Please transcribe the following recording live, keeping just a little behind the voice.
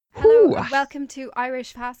Hello, and welcome to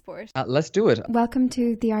Irish Passport. Let's do it. Welcome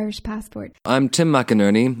to the Irish Passport. I'm Tim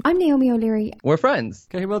McInerney. I'm Naomi O'Leary. We're friends.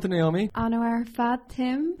 Okay, well to Naomi. Anwar Fad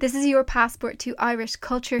Tim. This is your passport to Irish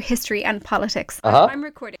culture, history and politics. Uh-huh. I'm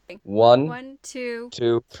recording. One, two,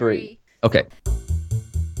 three. Okay.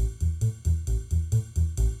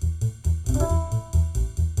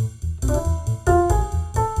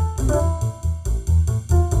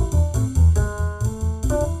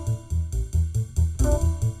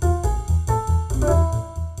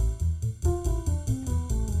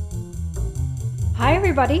 Hi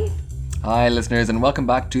everybody. Hi listeners, and welcome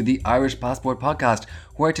back to the Irish Passport podcast,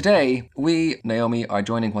 where today we, Naomi, are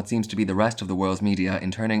joining what seems to be the rest of the world's media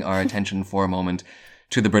in turning our attention for a moment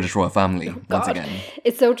to the British royal family once again.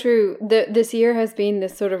 It's so true. This year has been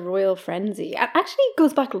this sort of royal frenzy. Actually, it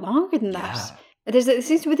goes back longer than that. Yeah. There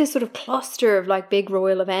seems to be this sort of cluster of like big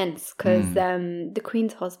royal events because the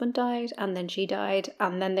Queen's husband died and then she died,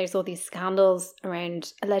 and then there's all these scandals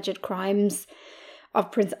around alleged crimes of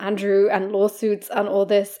Prince Andrew and lawsuits and all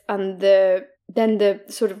this, and then the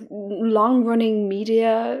sort of long-running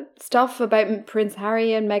media stuff about Prince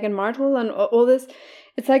Harry and Meghan Markle and all this.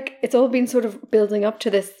 It's like it's all been sort of building up to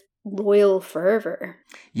this royal fervour.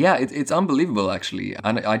 Yeah, it's unbelievable actually.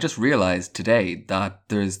 And I just realised today that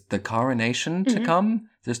there's the coronation to come.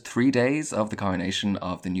 There's 3 days of the coronation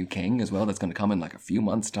of the new king as well. That's going to come in like a few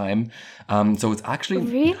months' time. So it's actually...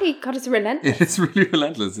 Really? God, it's relentless. It's really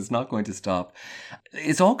relentless. It's not going to stop.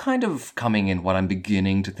 It's all kind of coming in what I'm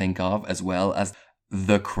beginning to think of as well as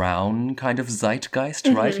the crown kind of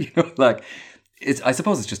zeitgeist, right? You know, like... I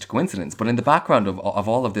suppose it's just a coincidence, but in the background of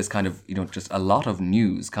all of this kind of, you know, just a lot of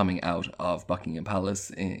news coming out of Buckingham Palace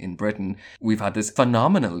in Britain, we've had this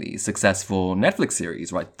phenomenally successful Netflix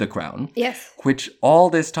series, right? The Crown. Yes. Which all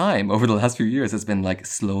this time, over the last few years, has been like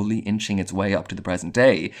slowly inching its way up to the present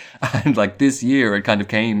day. And like this year, it kind of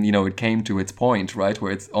came, you know, it came to its point, right?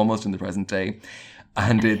 Where it's almost in the present day.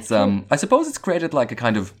 And it's, I suppose it's created like a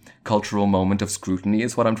kind of cultural moment of scrutiny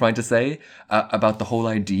is what I'm trying to say about the whole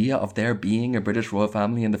idea of there being a British royal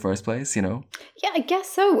family in the first place, you know? Yeah, I guess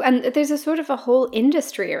so. And there's a sort of a whole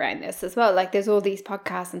industry around this as well. Like there's all these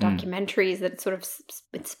podcasts and documentaries that sort of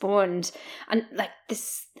it's spawned. And like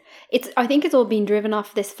this, I think it's all been driven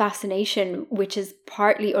off this fascination, which is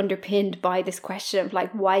partly underpinned by this question of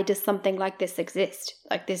like, why does something like this exist?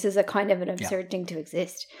 Like this is a kind of an absurd thing to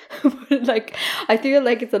exist. But like, I feel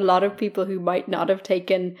like it's a lot of people who might not have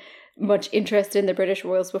taken much interest in the British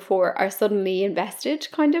royals before are suddenly invested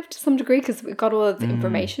kind of to some degree because we've got all of the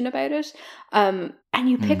information about it. And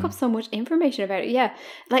you pick up so much information about it. Yeah.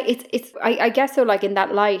 Like it's I guess so, like in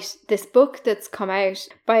that light, this book that's come out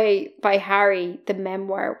by Harry, the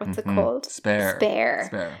memoir, what's it called?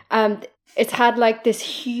 Spare. It's had like this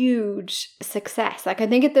huge success. Like I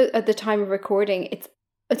think at the time of recording,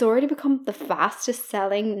 it's already become the fastest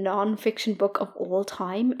selling non-fiction book of all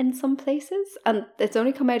time in some places. And it's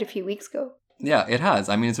only come out a few weeks ago. Yeah, it has.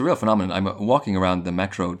 I mean, it's a real phenomenon. I'm walking around the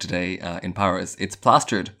metro today in Paris. It's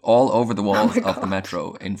plastered all over the walls of the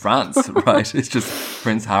metro in France, right? It's just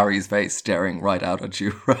Prince Harry's face staring right out at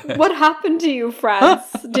you, right? What happened to you, France?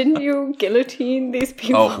 Didn't you guillotine these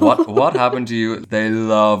people? Oh, what happened to you? They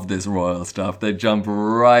love this royal stuff. They jump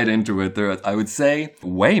right into it. There, I would say,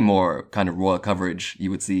 way more kind of royal coverage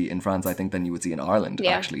you would see in France, I think, than you would see in Ireland,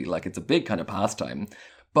 actually. Like, it's a big kind of pastime.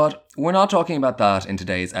 But we're not talking about that in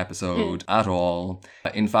today's episode at all.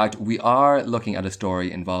 In fact, we are looking at a story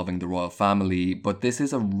involving the royal family, but this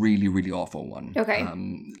is a really, really awful one. Okay.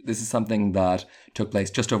 This is something that took place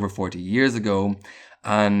just over 40 years ago.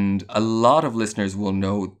 And a lot of listeners will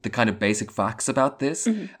know the kind of basic facts about this.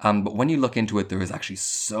 But when you look into it, there is actually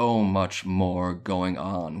so much more going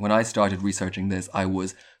on. When I started researching this, I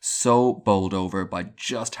was so bowled over by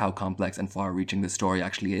just how complex and far-reaching this story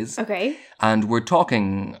actually is. Okay. And we're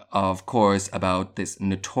talking, of course, about this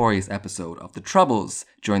notorious episode of the Troubles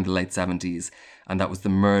during the late 70s. And that was the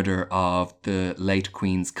murder of the late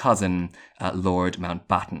Queen's cousin, Lord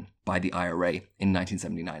Mountbatten, by the IRA in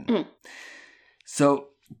 1979. So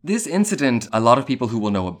this incident, a lot of people who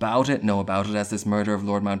will know about it as this murder of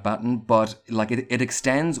Lord Mountbatten, but like it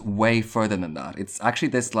extends way further than that. It's actually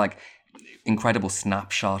this like incredible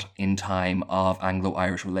snapshot in time of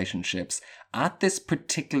Anglo-Irish relationships at this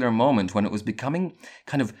particular moment when it was becoming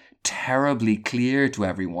kind of terribly clear to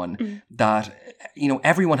everyone that, you know,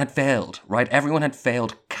 everyone had failed, right? Everyone had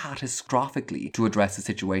failed catastrophically to address the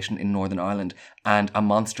situation in Northern Ireland, and a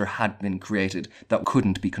monster had been created that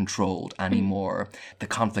couldn't be controlled anymore. The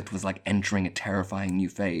conflict was like entering a terrifying new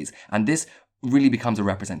phase, and this really becomes a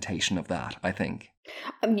representation of that, I think.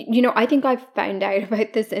 I think I found out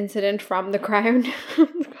about this incident from The Crown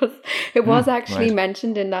because it was actually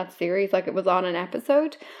mentioned in that series, like it was on an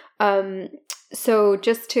episode. So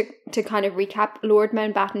just to kind of recap, Lord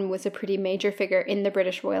Mountbatten was a pretty major figure in the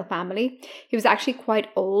British royal family. He was actually quite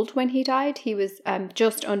old when he died. He was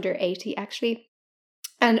just under 80 actually.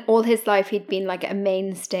 And all his life he'd been like a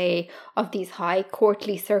mainstay of these high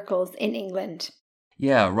courtly circles in England.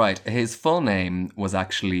 Yeah, right. His full name was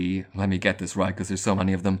actually, let me get this right because there's so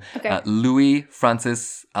many of them, Okay. Louis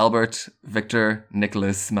Francis Albert Victor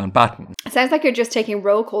Nicholas Mountbatten. Sounds like you're just taking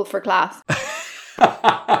roll call for class.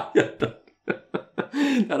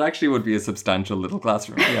 That actually would be a substantial little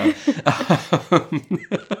classroom, yeah.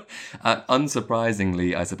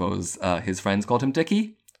 Unsurprisingly, I suppose, his friends called him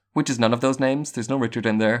Dickie, which is none of those names. There's no Richard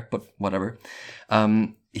in there, but whatever.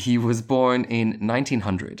 He was born in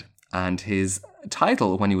 1900. And his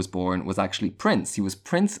title when he was born was actually Prince. He was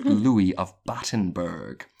Prince Louis of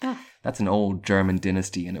Battenberg. Oh. That's an old German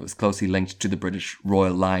dynasty, and it was closely linked to the British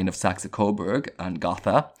royal line of Saxe-Coburg and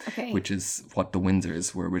Gotha, which is what the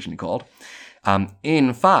Windsors were originally called.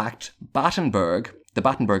 In fact, Battenberg, the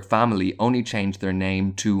Battenberg family, only changed their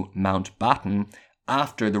name to Mountbatten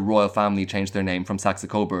after the royal family changed their name from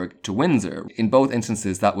Saxe-Coburg to Windsor. In both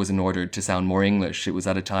instances, that was in order to sound more English. It was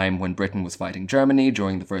at a time when Britain was fighting Germany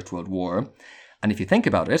during the First World War. And if you think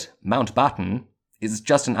about it, Mountbatten is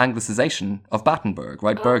just an anglicization of Battenberg,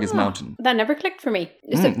 right? Berg is mountain. That never clicked for me.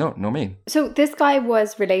 No, nor me. So this guy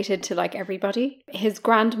was related to like everybody. His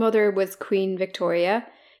grandmother was Queen Victoria.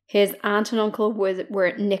 His aunt and uncle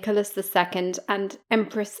were Nicholas II and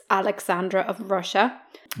Empress Alexandra of Russia.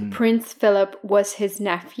 Prince Philip was his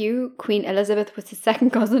nephew. Queen Elizabeth was his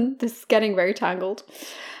second cousin. This is getting very tangled.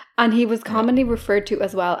 And he was commonly referred to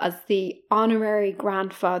as well as the honorary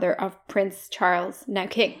grandfather of Prince Charles, now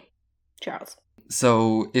King Charles.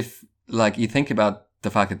 So if you think about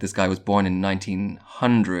the fact that this guy was born in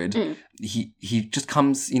 1900, he just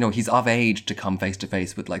comes, he's of age to come face to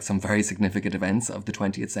face with some very significant events of the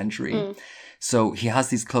 20th century. So he has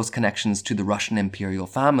these close connections to the Russian imperial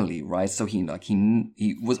family, right? So he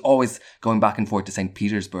was always going back and forth to St.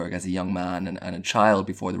 Petersburg as a young man and a child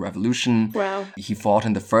before the revolution. Wow. He fought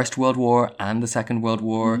in the First World War and the Second World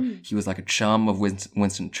War. He was like a chum of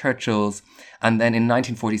Winston Churchill's. And then in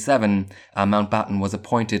 1947, Mountbatten was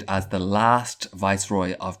appointed as the last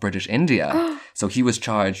viceroy of British India. So he was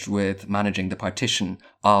charged with managing the partition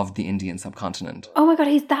of the Indian subcontinent. Oh my God,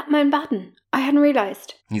 he's that Mountbatten. I hadn't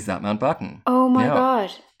realised. He's that Mountbatten. Oh my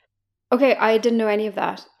God. Okay, I didn't know any of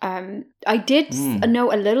that. I did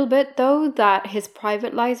know a little bit, though, that his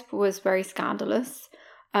private life was very scandalous.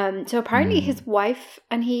 So apparently his wife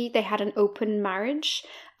and they had an open marriage.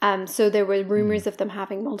 So there were rumours of them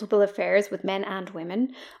having multiple affairs with men and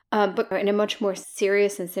women. But in a much more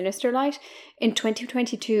serious and sinister light, in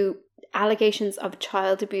 2022, allegations of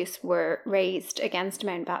child abuse were raised against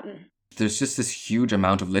Mountbatten. There's just this huge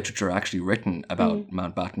amount of literature actually written about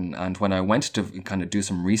Mountbatten. And when I went to kind of do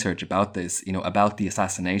some research about this, about the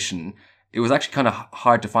assassination, it was actually kind of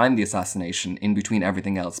hard to find the assassination in between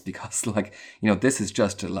everything else because, this is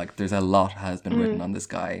just there's a lot has been written on this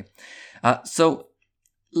guy. So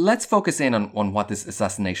let's focus in on what this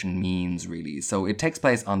assassination means, really. So it takes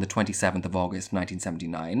place on the 27th of August,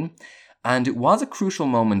 1979. And it was a crucial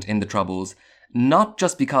moment in the Troubles, not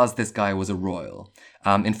just because this guy was a royal.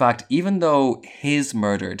 In fact, even though his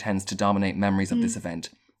murder tends to dominate memories of this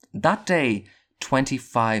event, that day,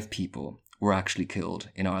 25 people were actually killed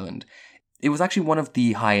in Ireland. It was actually one of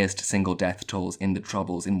the highest single death tolls in the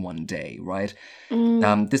Troubles in one day, right?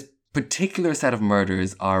 This particular set of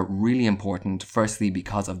murders are really important, firstly,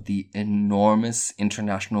 because of the enormous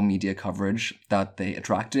international media coverage that they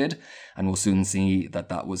attracted. And we'll soon see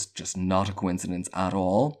that was just not a coincidence at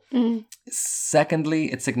all.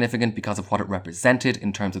 Secondly, it's significant because of what it represented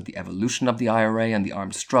in terms of the evolution of the IRA and the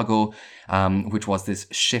armed struggle, which was this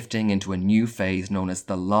shifting into a new phase known as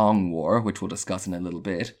the Long War, which we'll discuss in a little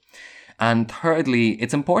bit. And thirdly,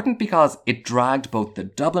 it's important because it dragged both the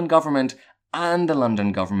Dublin government and the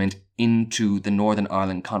London government into the Northern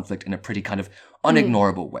Ireland conflict in a pretty kind of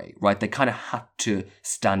unignorable way, right? They kind of had to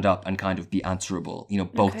stand up and kind of be answerable,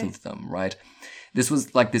 both of them, right? This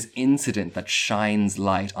was like this incident that shines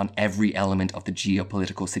light on every element of the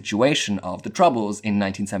geopolitical situation of the Troubles in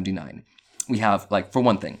 1979. We have, for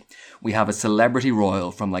one thing, we have a celebrity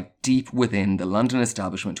royal from deep within the London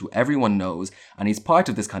establishment who everyone knows, and he's part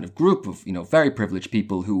of this kind of group of, very privileged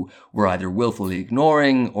people who were either willfully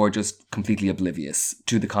ignoring or just completely oblivious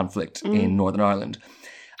to the conflict in Northern Ireland.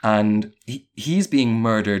 And he's being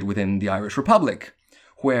murdered within the Irish Republic,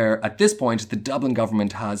 where at this point, the Dublin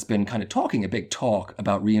government has been kind of talking a big talk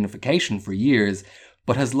about reunification for years,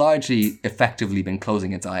 but has largely effectively been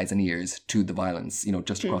closing its eyes and ears to the violence,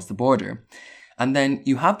 just across the border. And then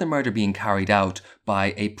you have the murder being carried out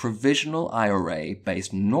by a provisional IRA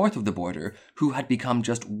based north of the border who had become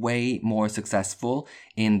just way more successful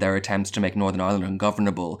in their attempts to make Northern Ireland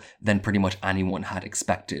ungovernable than pretty much anyone had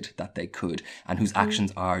expected that they could, and whose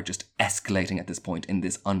actions are just escalating at this point in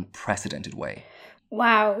this unprecedented way.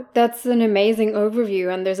 Wow, that's an amazing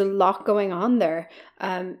overview, and there's a lot going on there.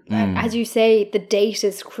 As you say, the date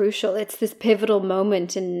is crucial. It's this pivotal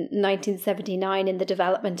moment in 1979 in the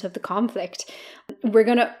development of the conflict. We're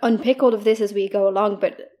going to unpick all of this as we go along,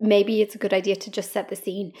 but maybe it's a good idea to just set the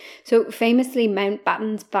scene. So famously,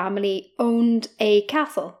 Mountbatten's family owned a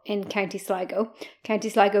castle in County Sligo. County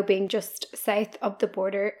Sligo being just south of the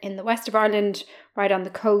border in the west of Ireland, right on the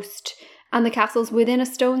coast. And the castle's within a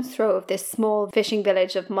stone's throw of this small fishing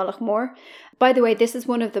village of Mullaghmore. By the way, this is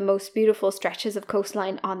one of the most beautiful stretches of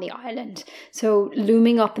coastline on the island. So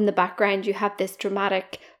looming up in the background, you have this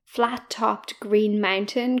dramatic flat-topped green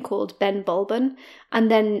mountain called Ben Bulben. And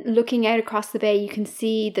then looking out across the bay, you can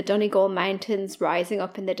see the Donegal Mountains rising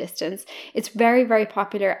up in the distance. It's very, very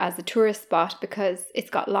popular as a tourist spot because it's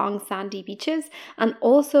got long sandy beaches and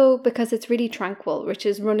also because it's really tranquil, which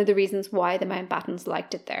is one of the reasons why the Mountbattens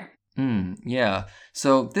liked it there. Yeah.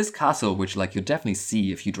 So this castle, which you'll definitely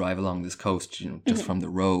see if you drive along this coast, just from the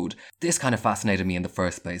road, this kind of fascinated me in the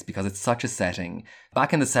first place because it's such a setting.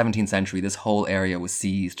 Back in the 17th century, this whole area was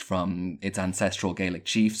seized from its ancestral Gaelic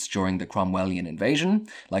chiefs during the Cromwellian invasion,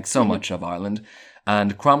 like so much of Ireland.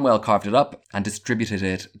 And Cromwell carved it up and distributed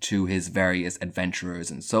it to his various adventurers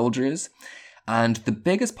and soldiers. And the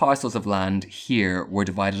biggest parcels of land here were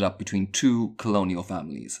divided up between two colonial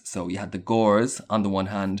families. So you had the Gores on the one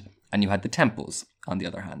hand, and you had the Temples on the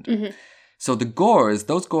other hand. So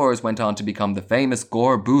those Gores went on to become the famous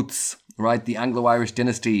Gore Booths, right? The Anglo-Irish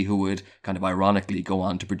dynasty who would kind of ironically go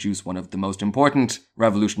on to produce one of the most important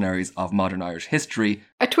revolutionaries of modern Irish history.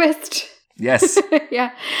 A twist. Yes.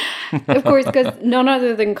 Yeah. Of course, because none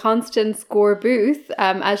other than Constance Gore Booth,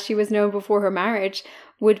 as she was known before her marriage,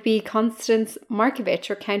 would be Constance Markievicz,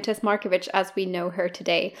 or Countess Markievicz as we know her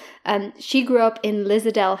today. She grew up in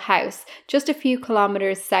Lissadell House, just a few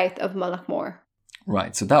kilometres south of Mullaghmore.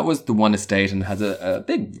 Right, so that was the one estate and has a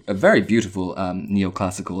very beautiful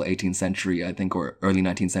neoclassical 18th century, I think, or early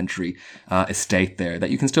 19th century estate there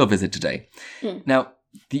that you can still visit today. Now,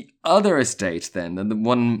 the other estate then, the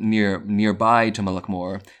one nearby to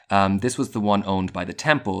Mullaghmore, this was the one owned by the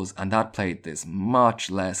Temples, and that played this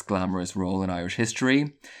much less glamorous role in Irish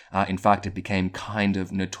history. In fact, it became kind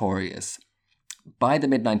of notorious. By the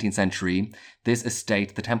mid-19th century, this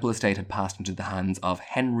estate, the Temple estate, had passed into the hands of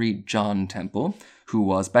Henry John Temple, who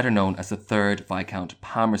was better known as the 3rd Viscount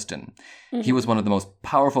Palmerston. He was one of the most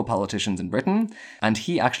powerful politicians in Britain, and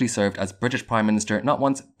he actually served as British Prime Minister not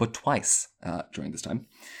once, but twice during this time.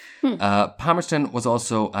 Palmerston was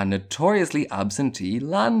also a notoriously absentee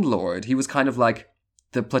landlord. He was kind of like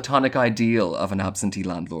the platonic ideal of an absentee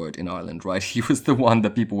landlord in Ireland, right? He was the one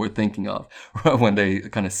that people were thinking of when they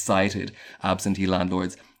kind of cited absentee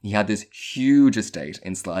landlords. He had this huge estate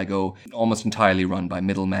in Sligo, almost entirely run by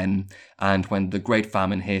middlemen. And when the Great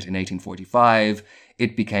Famine hit in 1845,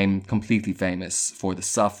 it became completely famous for the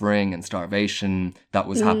suffering and starvation that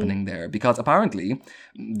was happening there. Because apparently,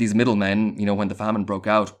 these middlemen, when the famine broke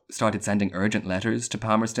out, started sending urgent letters to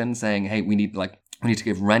Palmerston saying, hey, we need to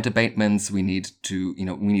give rent abatements. We need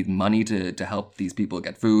money to help these people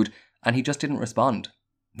get food. And he just didn't respond.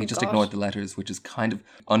 He just ignored the letters, which is kind of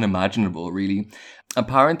unimaginable, really.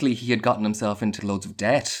 Apparently, he had gotten himself into loads of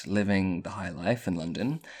debt living the high life in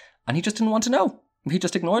London, and he just didn't want to know. He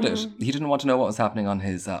just ignored it. He didn't want to know what was happening on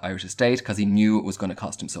his Irish estate because he knew it was going to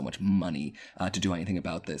cost him so much money to do anything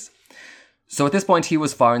about this. So at this point, he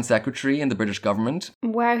was Foreign Secretary in the British government.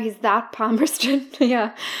 Wow, he's that Palmerston.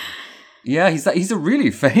 Yeah. Yeah, he's a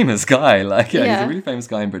really famous guy. He's a really famous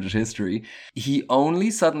guy in British history. He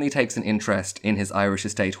only suddenly takes an interest in his Irish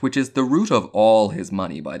estate, which is the root of all his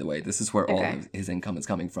money, by the way. This is where all of his income is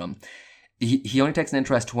coming from. He only takes an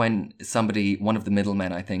interest when one of the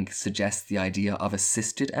middlemen, I think, suggests the idea of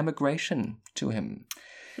assisted emigration to him.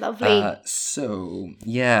 Lovely.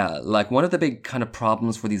 One of the big kind of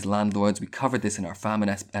problems for these landlords, we covered this in our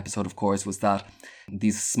famine episode, of course, was that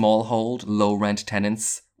these smallhold, low-rent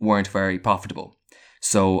tenants weren't very profitable.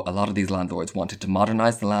 So a lot of these landlords wanted to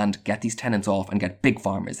modernize the land, get these tenants off, and get big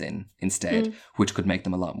farmers in instead, which could make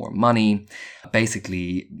them a lot more money.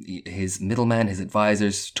 Basically, his middlemen, his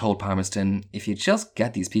advisors told Palmerston, if you just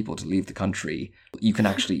get these people to leave the country, you can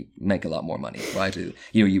actually make a lot more money, right?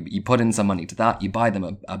 You put in some money to that, you buy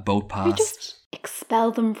them a boat pass. You just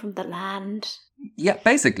expel them from the land. Yeah,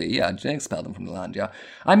 basically, yeah, expel them from the land, yeah.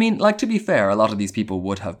 I mean, like, to be fair, a lot of these people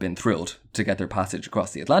would have been thrilled to get their passage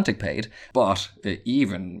across the Atlantic paid, but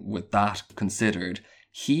even with that considered,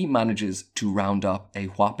 he manages to round up a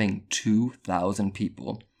whopping 2,000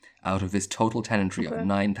 people out of his total tenantry of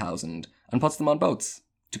 9,000 and puts them on boats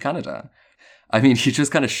to Canada. I mean, he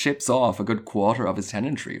just kind of ships off a good quarter of his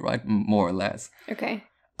tenantry, right? More or less. Okay.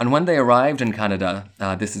 And when they arrived in Canada,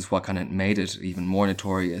 this is what kind of made it even more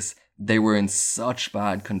notorious. They were in such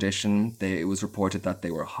bad condition. It was reported that they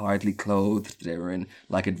were hardly clothed. They were in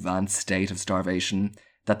like advanced state of starvation.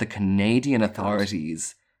 That the Canadian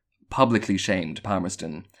authorities publicly shamed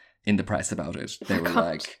Palmerston in the press about it. They were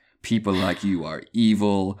like, people like you are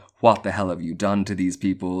evil. What the hell have you done to these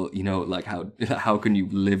people? You know, like how can you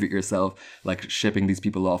live it yourself? Like shipping these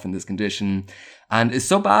people off in this condition. And it's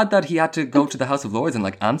so bad that he had to go to the House of Lords and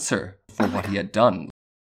like answer for what he had done.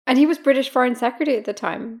 And he was British Foreign Secretary at the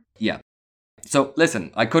time. Yeah. So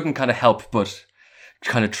listen, I couldn't kind of help but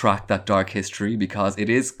kind of track that dark history because it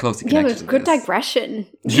is closely connected to this. Good digression.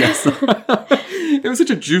 Yes. It was such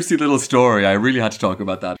a juicy little story. I really had to talk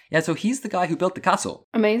about that. Yeah, so he's the guy who built the castle.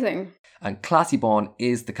 Amazing. And Classiebawn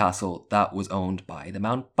is the castle that was owned by the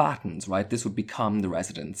Mountbattens, right? This would become the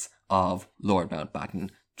residence of Lord Mountbatten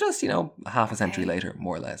just, half a century later,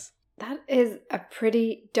 more or less. That is a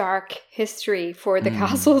pretty dark history for the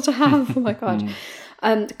castle to have. Oh my God.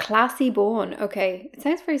 Classiebawn. Okay. It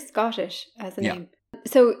sounds very Scottish as a name.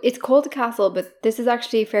 So it's called the castle, but this is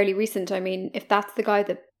actually fairly recent. I mean, if that's the guy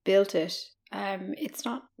that built it, it's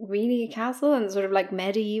not really a castle and sort of like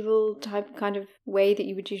medieval type kind of way that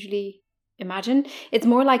you would usually imagine. It's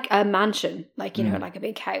more like a mansion, like, like a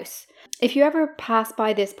big house. If you ever pass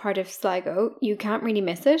by this part of Sligo, you can't really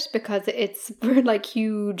miss it because it's like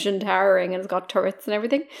huge and towering and it's got turrets and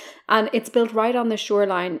everything. And it's built right on the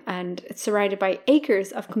shoreline and it's surrounded by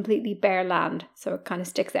acres of completely bare land. So it kind of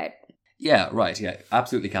sticks out. Yeah, right. Yeah,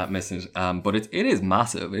 absolutely can't miss it. But it is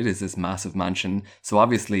massive. It is this massive mansion. So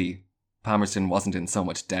obviously Palmerston wasn't in so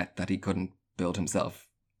much debt that he couldn't build himself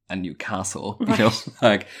a new castle,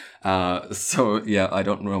 right. So yeah, I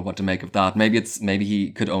don't know what to make of that. Maybe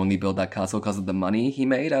he could only build that castle because of the money he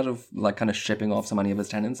made out of like kind of shipping off so many of his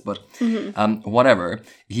tenants, but whatever.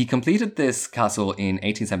 He completed this castle in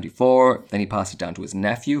 1874, then he passed it down to his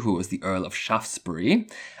nephew, who was the Earl of Shaftesbury.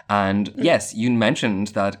 And yes, you mentioned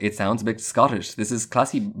that it sounds a bit Scottish. This is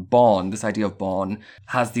Classiebawn. This idea of bawn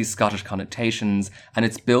has these Scottish connotations, and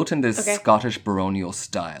it's built in this Scottish baronial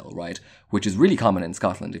style, right? Which is really common in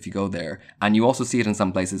Scotland if you go there. And you also see it in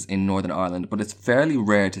some places in Northern Ireland, but it's fairly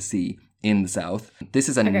rare to see in the south. This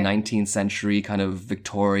is a 19th century kind of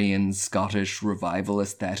Victorian Scottish revival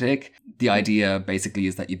aesthetic. The idea basically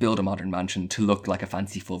is that you build a modern mansion to look like a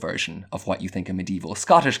fanciful version of what you think a medieval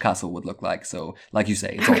Scottish castle would look like. So, like you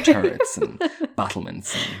say, it's all turrets and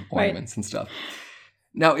battlements and ornaments and stuff.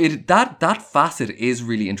 Now, that facet is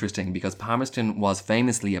really interesting because Palmerston was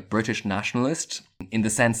famously a British nationalist in the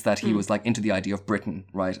sense that he was like into the idea of Britain,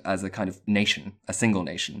 right, as a kind of nation, a single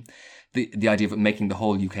nation. The idea of making the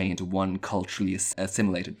whole UK into one culturally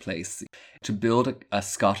assimilated place. To build a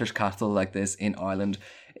Scottish castle like this in Ireland,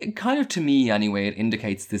 it kind of, to me anyway, it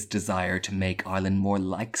indicates this desire to make Ireland more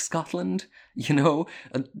like Scotland,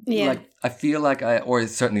 Like, I feel like or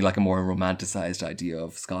certainly like a more romanticized idea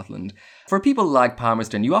of Scotland. For people like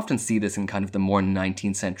Palmerston, you often see this in kind of the more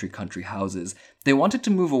 19th century country houses. They wanted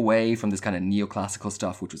to move away from this kind of neoclassical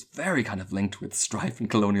stuff, which was very kind of linked with strife and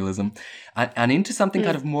colonialism, and into something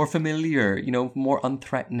kind of more familiar, more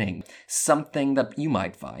unthreatening. Something that you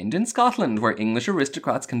might find in Scotland, where English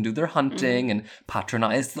aristocrats can do their hunting and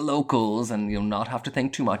patronize the locals and, not have to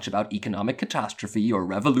think too much about economic catastrophe or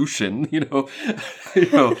revolution,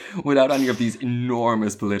 without any of these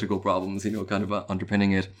enormous political problems, kind of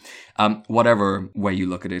underpinning it. Whatever way you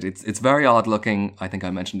look at it, it's very odd looking. I think I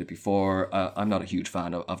mentioned it before. I'm not a huge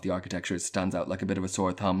fan of the architecture. It stands out like a bit of a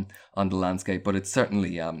sore thumb on the landscape, but it's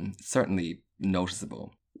certainly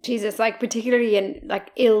noticeable. Jesus, like particularly in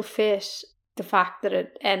like ill fit, the fact that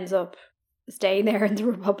it ends up staying there in the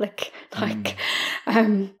Republic,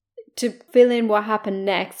 to fill in what happened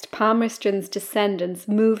next, Palmerston's descendants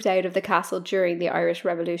moved out of the castle during the Irish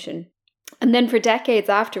Revolution. And then for decades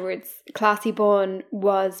afterwards, Classy Bawn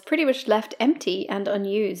was pretty much left empty and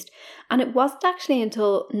unused. And it wasn't actually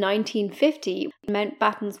until 1950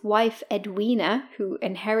 Mountbatten's wife Edwina, who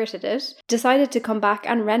inherited it, decided to come back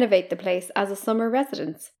and renovate the place as a summer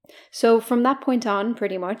residence. So from that point on,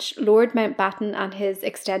 pretty much, Lord Mountbatten and his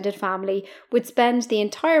extended family would spend the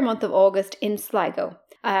entire month of August in Sligo,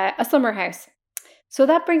 a summer house. So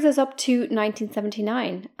that brings us up to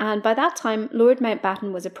 1979, and by that time, Lord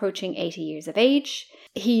Mountbatten was approaching 80 years of age.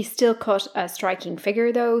 He still cut a striking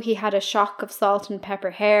figure though. He had a shock of salt and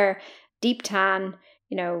pepper hair, deep tan,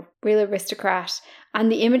 real aristocrat. And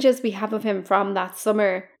the images we have of him from that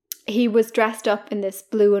summer, he was dressed up in this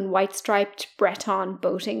blue and white striped Breton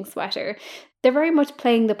boating sweater. They're very much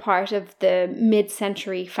playing the part of the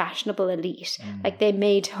mid-century fashionable elite. Like they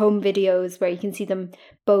made home videos where you can see them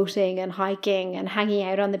boating and hiking and hanging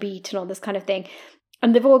out on the beach and all this kind of thing.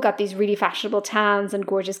 And they've all got these really fashionable tans and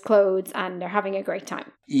gorgeous clothes and they're having a great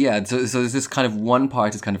time. Yeah, so there's this kind of one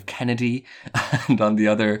part is kind of Kennedy and on the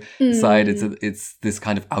other side it's this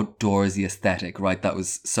kind of outdoorsy aesthetic, right? That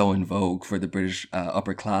was so in vogue for the British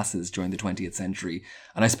upper classes during the 20th century.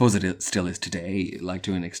 And I suppose it still is today, like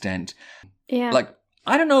to an extent. Yeah. Like,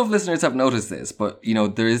 I don't know if listeners have noticed this, but,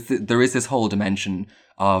 there is this whole dimension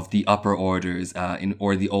of the upper orders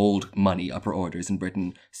or the old money upper orders in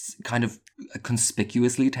Britain kind of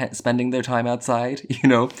conspicuously spending their time outside,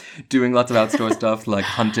 doing lots of outdoor stuff like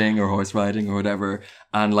hunting or horse riding or whatever,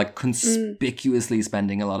 and like conspicuously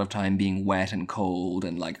spending a lot of time being wet and cold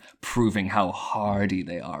and like proving how hardy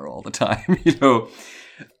they are all the time.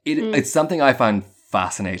 It's something I find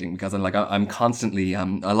fascinating because I'm constantly a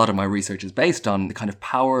lot of my research is based on the kind of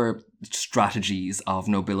power strategies of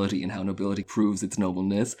nobility and how nobility proves its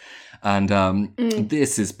nobleness, and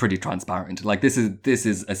this is pretty transparent. Like this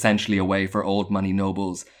is essentially a way for old money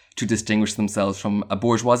nobles to distinguish themselves from a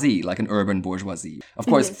bourgeoisie, like an urban bourgeoisie. Of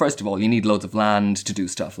course, first of all, you need loads of land to do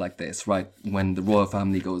stuff like this, right? When the royal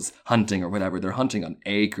family goes hunting or whatever, they're hunting on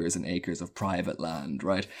acres and acres of private land,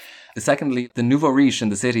 right? Secondly, the nouveau riche in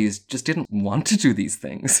the cities just didn't want to do these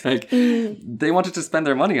things. Like, they wanted to spend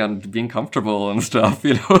their money on being comfortable and stuff,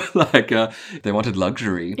 they wanted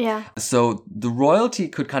luxury. Yeah. So the royalty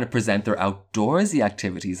could kind of present their outdoorsy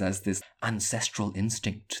activities as this ancestral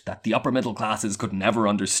instinct that the upper middle classes could never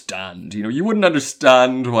understand. You wouldn't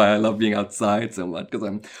understand why I love being outside so much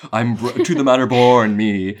because I'm to the manner born,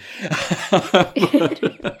 me.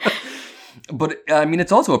 But I mean,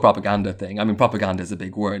 it's also a propaganda thing. I mean, propaganda is a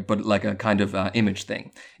big word, but like a kind of image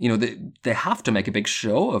thing. They have to make a big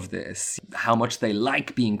show of this, how much they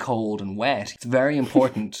like being cold and wet. It's very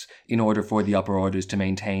important in order for the upper orders to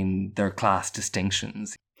maintain their class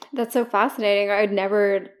distinctions. That's so fascinating. I'd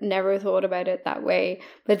never thought about it that way.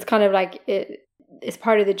 But it's kind of like it's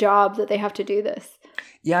part of the job that they have to do this.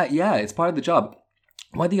 Yeah, it's part of the job.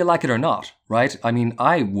 Whether you like it or not, right? I mean,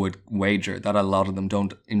 I would wager that a lot of them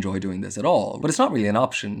don't enjoy doing this at all. But it's not really an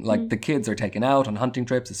option. Like, the kids are taken out on hunting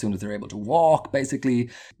trips as soon as they're able to walk, basically.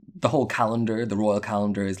 The whole calendar, the royal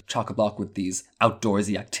calendar, is chock-a-block with these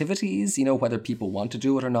outdoorsy activities, whether people want to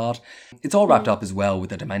do it or not. It's all wrapped up as well with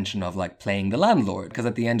the dimension of, like, playing the landlord. Because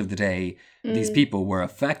at the end of the day, these people were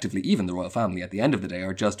effectively, even the royal family, at the end of the day,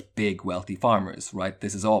 are just big, wealthy farmers, right?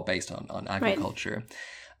 This is all based on agriculture. Right.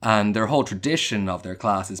 And their whole tradition of their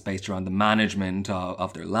class is based around the management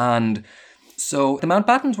of their land. So the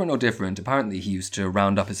Mountbattens were no different. Apparently he used to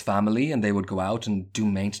round up his family and they would go out and do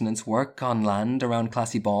maintenance work on land around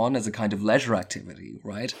Classy Bawn as a kind of leisure activity,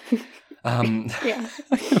 right? Yeah.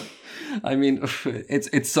 I mean,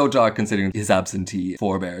 it's so dark considering his absentee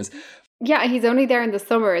forebears. Yeah, he's only there in the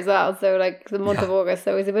summer as well, so like the month of August,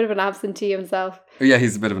 so he's a bit of an absentee himself. Yeah,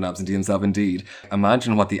 he's a bit of an absentee himself indeed.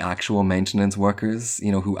 Imagine what the actual maintenance workers,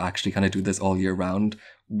 who actually kind of do this all year round,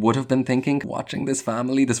 would have been thinking, watching this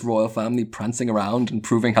family, this royal family prancing around and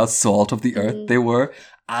proving how salt of the earth they were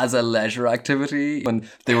as a leisure activity, when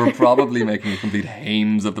they were probably making a complete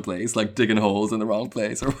hames of the place, like digging holes in the wrong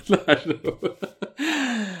place or whatnot.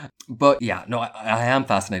 But yeah, no, I am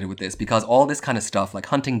fascinated with this because all this kind of stuff, like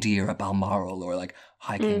hunting deer at Balmoral or like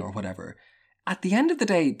hiking or whatever, at the end of the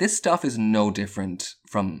day, this stuff is no different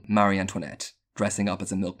from Marie Antoinette dressing up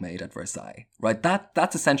as a milkmaid at Versailles, right?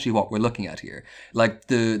 That's essentially what we're looking at here. Like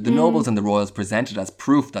the nobles and the royals presented as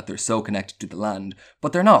proof that they're so connected to the land,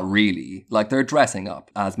 but they're not really. Like, they're dressing up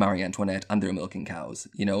as Marie Antoinette and they're milking cows,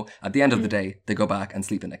 At the end of the day, they go back and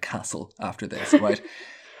sleep in a castle after this, right?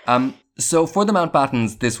 So for the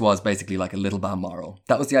Mountbattens, this was basically like a little Balmoral.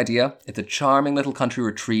 That was the idea. It's a charming little country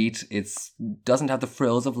retreat. It doesn't have the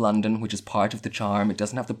frills of London, which is part of the charm. It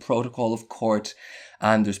doesn't have the protocol of court.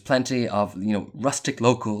 And there's plenty of, rustic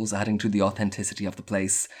locals adding to the authenticity of the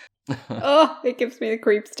place. Oh, it gives me the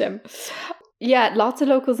creeps, Tim. Yeah, lots of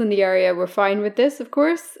locals in the area were fine with this, of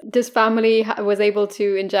course. This family was able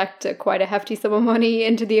to inject quite a hefty sum of money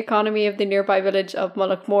into the economy of the nearby village of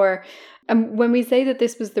Mullaghmore. And when we say that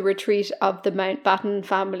this was the retreat of the Mountbatten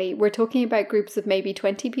family, we're talking about groups of maybe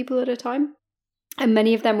 20 people at a time. And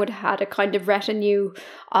many of them would have had a kind of retinue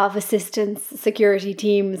of assistants, security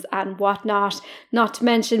teams and whatnot, not to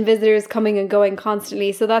mention visitors coming and going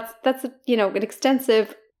constantly. So that's an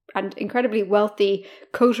extensive and incredibly wealthy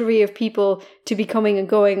coterie of people to be coming and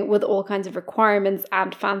going with all kinds of requirements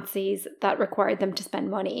and fancies that required them to spend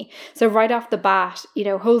money. So right off the bat,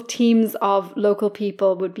 whole teams of local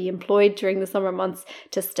people would be employed during the summer months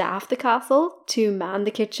to staff the castle, to man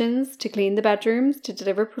the kitchens, to clean the bedrooms, to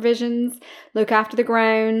deliver provisions, look after the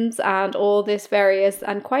grounds, and all this various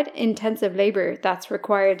and quite intensive labour that's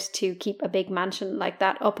required to keep a big mansion like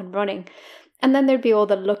that up and running. And then there'd be all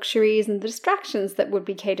the luxuries and the distractions that would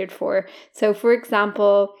be catered for. So, for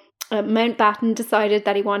example, Mountbatten decided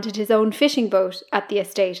that he wanted his own fishing boat at the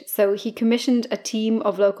estate. So he commissioned a team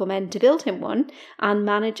of local men to build him one and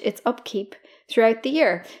manage its upkeep throughout the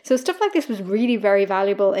year. So stuff like this was really very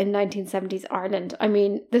valuable in 1970s Ireland. I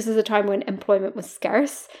mean, this is a time when employment was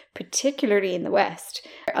scarce, particularly in the West.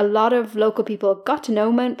 A lot of local people got to know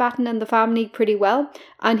Mountbatten and the family pretty well,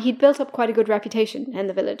 and he'd built up quite a good reputation in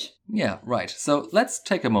the village. Yeah, right. So let's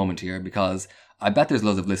take a moment here, because I bet there's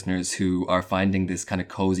loads of listeners who are finding this kind of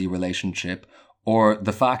cozy relationship, or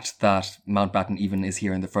the fact that Mountbatten even is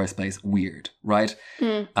here in the first place, weird, right?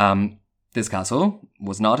 This castle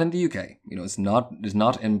was not in the UK. It's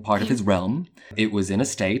not in part of his realm. It was in a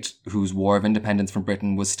state whose war of independence from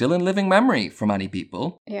Britain was still in living memory for many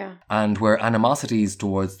people. Yeah. And where animosities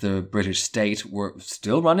towards the British state were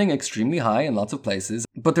still running extremely high in lots of places.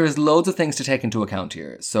 But there's loads of things to take into account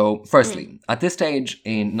here. So, firstly, at this stage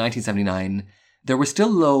in 1979, there were still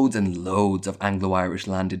loads and loads of Anglo-Irish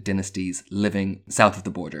landed dynasties living south of the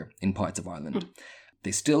border in parts of Ireland.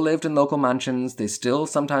 They still lived in local mansions. They still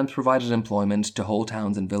sometimes provided employment to whole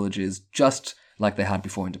towns and villages, just like they had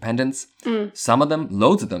before independence. Some of them,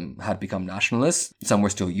 loads of them, had become nationalists. Some were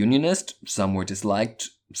still unionist. Some were disliked.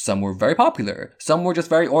 Some were very popular. Some were just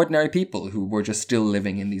very ordinary people who were just still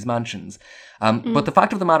living in these mansions. But the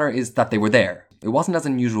fact of the matter is that they were there. It wasn't as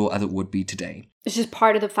unusual as it would be today. It's just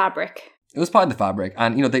part of the fabric. It was part of the fabric.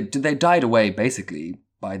 And, they died away, basically,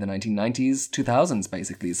 by the 1990s, 2000s,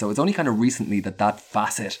 basically. So it's only kind of recently that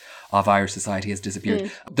facet of Irish society has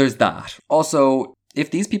disappeared. There's that. Also,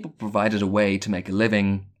 if these people provided a way to make a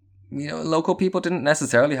living, local people didn't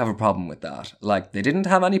necessarily have a problem with that. Like, they didn't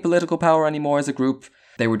have any political power anymore as a group.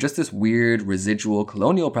 They were just this weird residual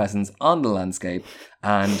colonial presence on the landscape,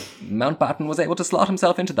 and Mountbatten was able to slot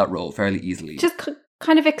himself into that role fairly easily. Just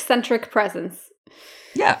kind of eccentric presence.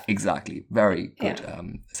 Yeah, exactly. Very good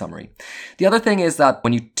summary. The other thing is that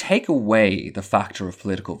when you take away the factor of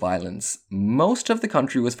political violence, most of the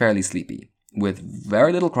country was fairly sleepy, with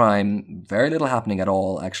very little crime, very little happening at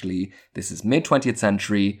all, actually. This is mid-20th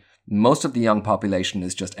century. Most of the young population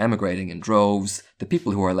is just emigrating in droves. The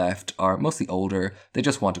people who are left are mostly older. They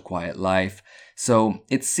just want a quiet life. So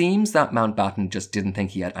it seems that Mountbatten just didn't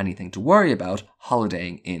think he had anything to worry about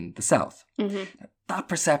holidaying in the south. That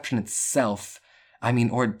perception itself,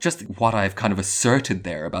 or just what I've kind of asserted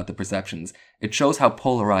there about the perceptions, it shows how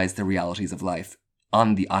polarized the realities of life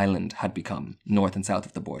on the island had become, north and south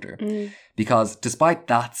of the border. Because despite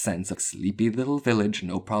that sense of sleepy little village,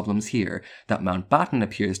 no problems here, that Mountbatten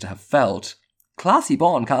appears to have felt, Classy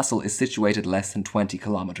Bawn Castle is situated less than 20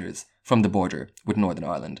 kilometres from the border with Northern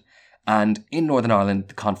Ireland. And in Northern Ireland,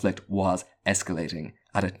 the conflict was escalating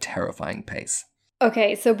at a terrifying pace.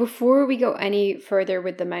 Okay, so before we go any further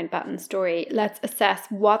with the Mountbatten story, let's assess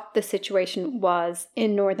what the situation was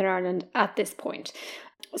in Northern Ireland at this point.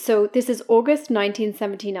 So this is August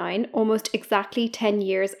 1979, almost exactly 10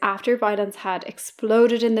 years after violence had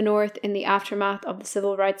exploded in the north in the aftermath of the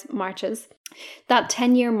civil rights marches. That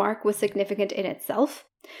 10-year mark was significant in itself.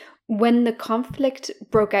 When the conflict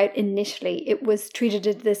broke out initially, it was treated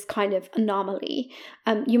as this kind of anomaly.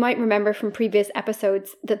 You might remember from previous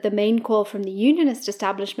episodes that the main call from the unionist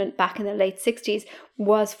establishment back in the late 60s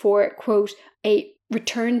was for, quote, a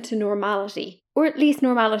return to normality, or at least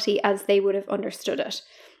normality as they would have understood it.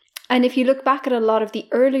 And if you look back at a lot of the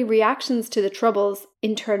early reactions to the Troubles,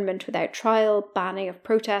 internment without trial, banning of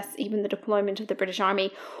protests, even the deployment of the British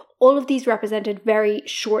Army, all of these represented very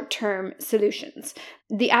short-term solutions.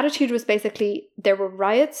 The attitude was basically there were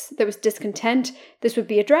riots, there was discontent, this would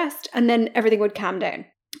be addressed, and then everything would calm down.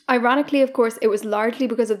 Ironically, of course, it was largely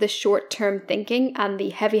because of the short-term thinking and the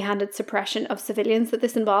heavy-handed suppression of civilians that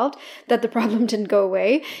this involved that the problem didn't go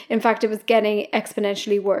away. In fact, it was getting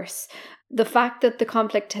exponentially worse. The fact that the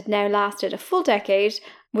conflict had now lasted a full decade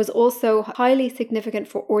was also highly significant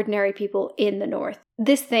for ordinary people in the north.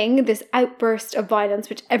 This outburst of violence,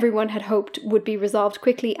 which everyone had hoped would be resolved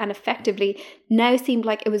quickly and effectively, now seemed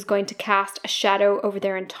like it was going to cast a shadow over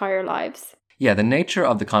their entire lives. Yeah, the nature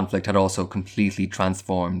of the conflict had also completely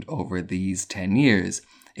transformed over these 10 years.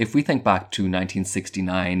 If we think back to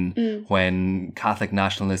 1969, when Catholic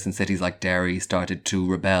nationalists in cities like Derry started to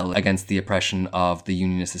rebel against the oppression of the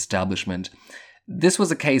Unionist establishment, this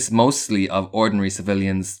was a case mostly of ordinary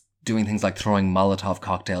civilians doing things like throwing Molotov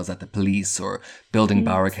cocktails at the police or building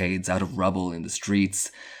barricades out of rubble in the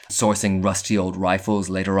streets, sourcing rusty old rifles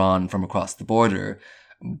later on from across the border.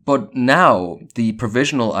 But now, the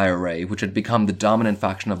Provisional IRA, which had become the dominant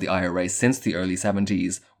faction of the IRA since the early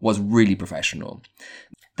 70s, was really professional.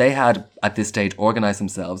 They had, at this stage, organized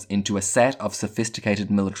themselves into a set of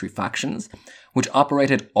sophisticated military factions, which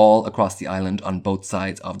operated all across the island on both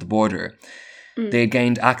sides of the border. They had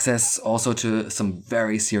gained access also to some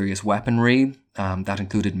very serious weaponry. That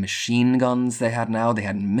included machine guns they had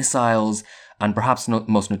missiles, and perhaps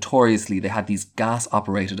most notoriously, they had these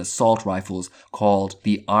gas-operated assault rifles called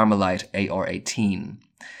the Armalite AR-18.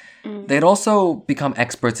 They had also become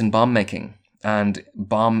experts in bomb making and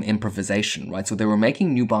bomb improvisation, right? So they were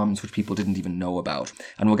making new bombs which people didn't even know about.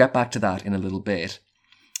 And we'll get back to that in a little bit.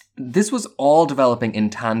 This was all developing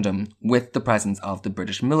in tandem with the presence of the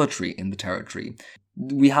British military in the territory.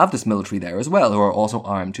 We have this military there as well, who are also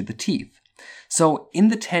armed to the teeth. So in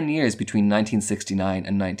the 10 years between 1969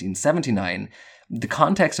 and 1979, the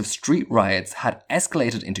context of street riots had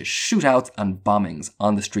escalated into shootouts and bombings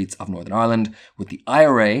on the streets of Northern Ireland, with the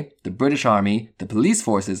IRA, the British Army, the police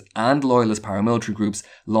forces, and loyalist paramilitary groups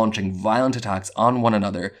launching violent attacks on one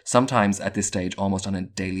another, sometimes at this stage almost on a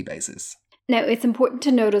daily basis. Now, it's important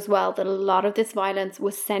to note as well that a lot of this violence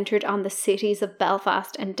was centred on the cities of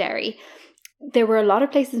Belfast and Derry. There were a lot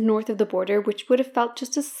of places north of the border which would have felt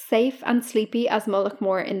just as safe and sleepy as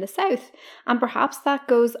Mullaghmore in the south, and perhaps that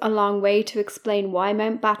goes a long way to explain why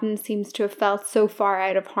Mountbatten seems to have felt so far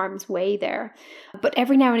out of harm's way there. But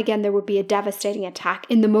every now and again there would be a devastating attack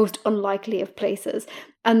in the most unlikely of places,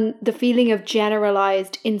 and the feeling of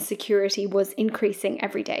generalised insecurity was increasing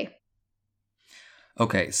every day.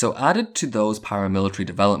 Okay, so added to those paramilitary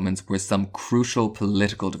developments were some crucial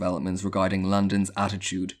political developments regarding London's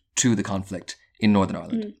attitude to the conflict in Northern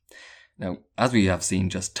Ireland. Now, as we have seen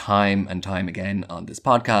just time and time again on this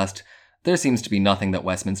podcast, there seems to be nothing that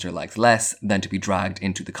Westminster likes less than to be dragged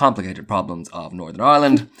into the complicated problems of Northern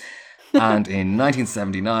Ireland. And in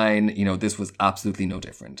 1979, this was absolutely no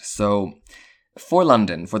different. So for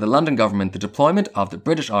the London government, the deployment of the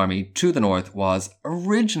British Army to the north was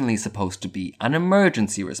originally supposed to be an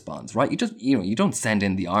emergency response, right? You don't send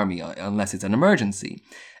in the army unless it's an emergency.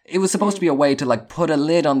 It was supposed to be a way to put a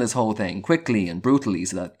lid on this whole thing quickly and brutally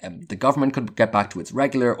so that the government could get back to its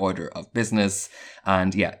regular order of business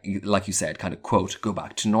and, yeah, like you said, kind of, quote, go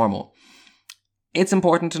back to normal. It's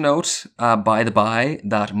important to note, by the by,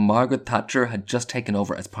 that Margaret Thatcher had just taken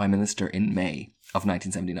over as Prime Minister in May of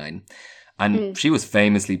 1979. And she was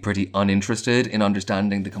famously pretty uninterested in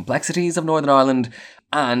understanding the complexities of Northern Ireland.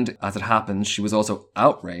 And as it happens, she was also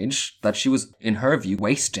outraged that she was, in her view,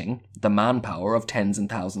 wasting the manpower of tens and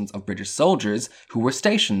thousands of British soldiers who were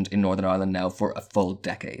stationed in Northern Ireland now for a full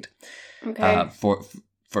decade. Okay.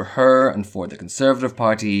 For her and for the Conservative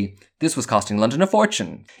Party, this was costing London a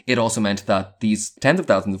fortune. It also meant that these tens of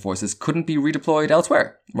thousands of forces couldn't be redeployed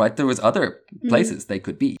elsewhere, right? There was other places they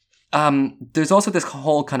could be. There's also this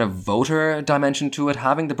whole kind of voter dimension to it.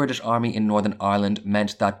 Having the British Army in Northern Ireland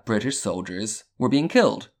meant that British soldiers were being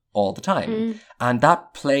killed all the time. And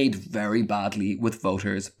that played very badly with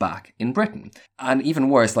voters back in Britain. And even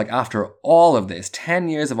worse, after all of this, 10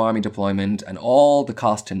 years of army deployment and all the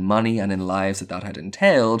cost in money and in lives that had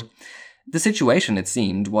entailed, the situation, it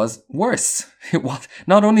seemed, was worse.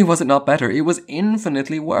 Not only was it not better, it was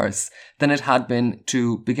infinitely worse than it had been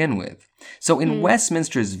to begin with. So in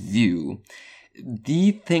Westminster's view,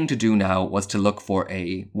 the thing to do now was to look for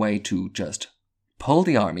a way to just pull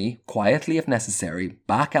the army, quietly if necessary,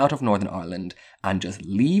 back out of Northern Ireland and just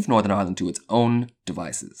leave Northern Ireland to its own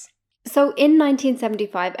devices. So in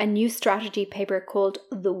 1975, a new strategy paper called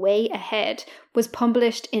The Way Ahead was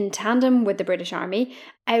published in tandem with the British Army,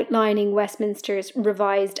 outlining Westminster's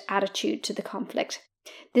revised attitude to the conflict.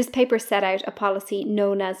 This paper set out a policy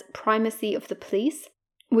known as primacy of the police,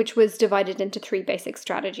 which was divided into three basic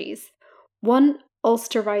strategies. 1,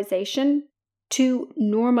 Ulsterisation. 2,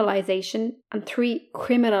 normalisation, and 3,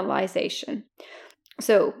 criminalisation.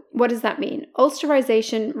 So, what does that mean?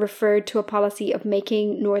 Ulsterisation referred to a policy of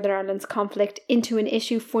making Northern Ireland's conflict into an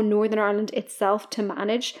issue for Northern Ireland itself to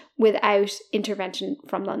manage without intervention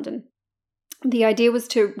from London. The idea was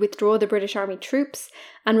to withdraw the British Army troops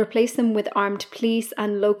and replace them with armed police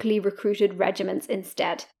and locally recruited regiments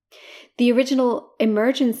instead. The original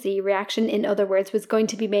emergency reaction, in other words, was going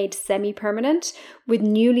to be made semi-permanent, with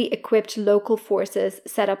newly equipped local forces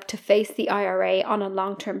set up to face the IRA on a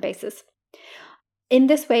long-term basis. In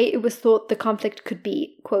this way, it was thought the conflict could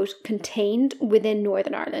be, quote, contained within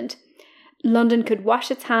Northern Ireland. London could wash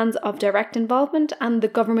its hands of direct involvement, and the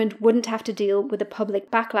government wouldn't have to deal with a public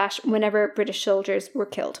backlash whenever British soldiers were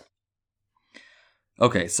killed.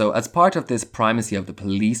 Okay, so as part of this primacy of the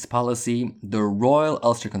police policy, the Royal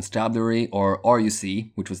Ulster Constabulary, or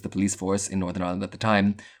RUC, which was the police force in Northern Ireland at the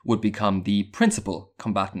time, would become the principal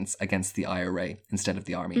combatants against the IRA instead of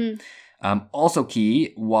the army. Also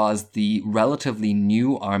key was the relatively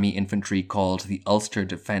new army infantry called the Ulster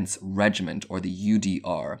Defence Regiment, or the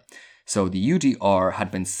UDR. So the UDR had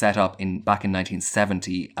been set up back in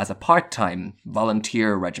 1970 as a part-time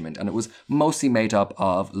volunteer regiment, and it was mostly made up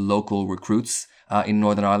of local recruits in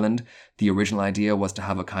Northern Ireland. The original idea was to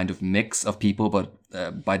have a kind of mix of people,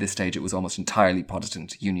 but by this stage it was almost entirely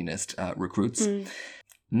Protestant Unionist recruits.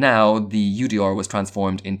 Now the UDR was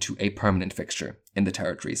transformed into a permanent fixture in the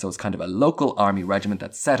territory, so it's kind of a local army regiment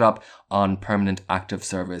that's set up on permanent active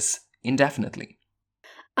service indefinitely.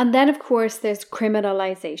 And then, of course, there's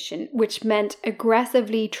criminalisation, which meant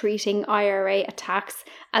aggressively treating IRA attacks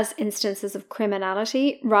as instances of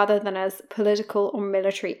criminality rather than as political or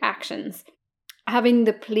military actions. Having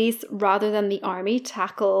the police rather than the army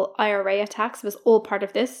tackle IRA attacks was all part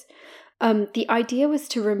of this. The idea was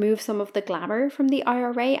to remove some of the glamour from the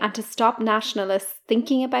IRA and to stop nationalists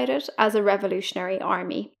thinking about it as a revolutionary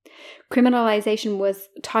army. Criminalisation was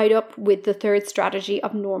tied up with the third strategy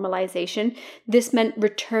of normalisation. This meant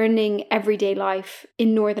returning everyday life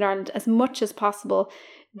in Northern Ireland as much as possible,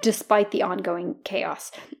 despite the ongoing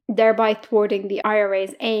chaos, thereby thwarting the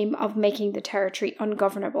IRA's aim of making the territory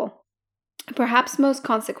ungovernable. Perhaps most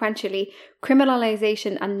consequentially,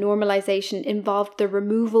 criminalisation and normalisation involved the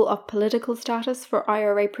removal of political status for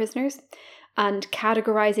IRA prisoners and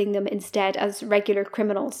categorising them instead as regular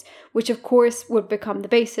criminals, which of course would become the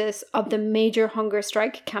basis of the major hunger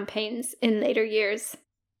strike campaigns in later years.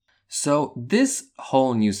 So this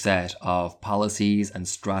whole new set of policies and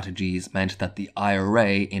strategies meant that the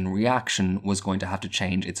IRA, in reaction, was going to have to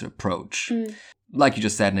change its approach. Like you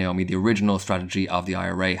just said, Naomi, the original strategy of the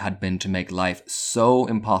IRA had been to make life so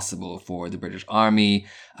impossible for the British Army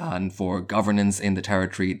and for governance in the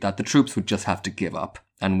territory that the troops would just have to give up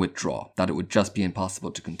and withdraw, that it would just be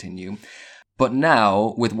impossible to continue. But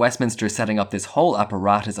now, with Westminster setting up this whole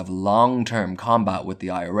apparatus of long-term combat with the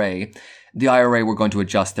IRA were going to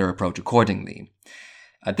adjust their approach accordingly.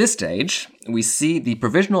 At this stage, we see the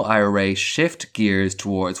Provisional IRA shift gears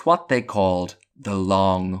towards what they called the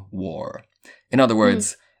Long War. In other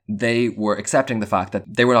words, they were accepting the fact that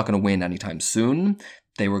they were not going to win anytime soon.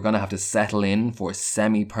 They were going to have to settle in for a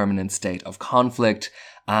semi-permanent state of conflict,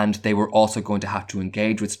 and they were also going to have to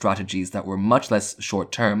engage with strategies that were much less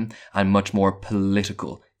short-term and much more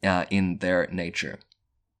political in their nature.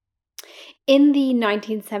 In the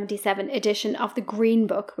 1977 edition of the Green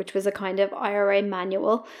Book, which was a kind of IRA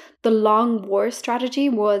manual, the Long War strategy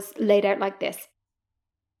was laid out like this.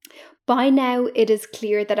 By now, it is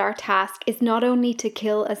clear that our task is not only to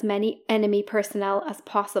kill as many enemy personnel as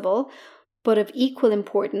possible, but of equal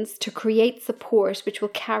importance to create support which will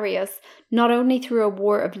carry us not only through a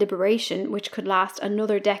war of liberation, which could last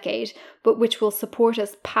another decade, but which will support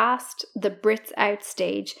us past the Brits out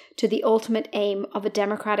stage to the ultimate aim of a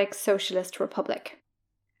democratic socialist republic.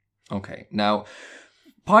 Okay, now,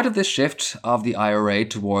 part of this shift of the IRA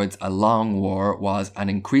towards a long war was an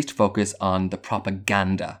increased focus on the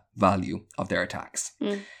propaganda value of their attacks.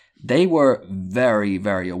 They were very,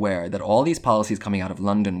 very aware that all these policies coming out of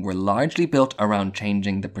London were largely built around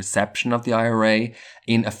changing the perception of the IRA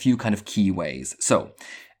in a few kind of key ways. So,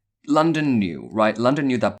 London knew, right? London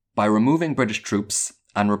knew that by removing British troops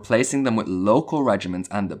and replacing them with local regiments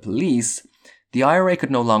and the police, the IRA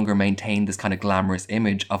could no longer maintain this kind of glamorous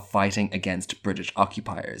image of fighting against British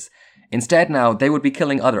occupiers. Instead, now, they would be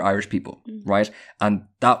killing other Irish people, right? And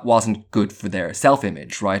that wasn't good for their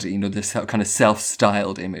self-image, right? You know, this kind of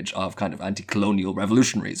self-styled image of kind of anti-colonial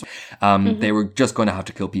revolutionaries. They were just going to have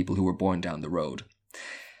to kill people who were born down the road.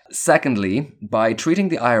 Secondly, by treating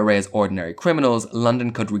the IRA as ordinary criminals,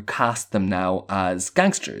 London could recast them now as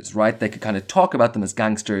gangsters, right? They could kind of talk about them as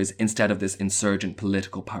gangsters instead of this insurgent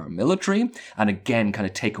political paramilitary, and again kind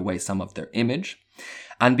of take away some of their image.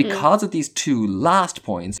 And because of these two last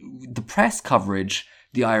points, the press coverage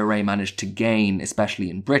the IRA managed to gain, especially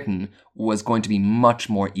in Britain, was going to be much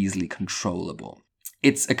more easily controllable.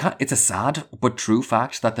 It's a sad but true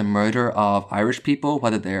fact that the murder of Irish people,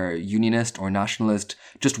 whether they're unionist or nationalist,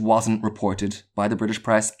 just wasn't reported by the British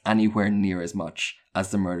press anywhere near as much as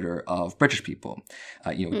the murder of British people.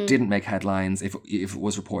 Didn't make headlines if it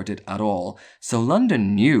was reported at all. So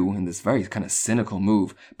London knew, in this very kind of cynical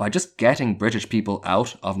move, by just getting British people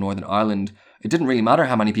out of Northern Ireland, it didn't really matter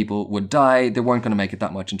how many people would die, they weren't going to make it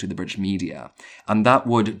that much into the British media. And that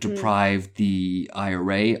would deprive the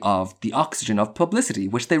IRA of the oxygen of publicity,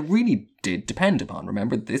 which they really did depend upon.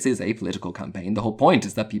 Remember, this is a political campaign. The whole point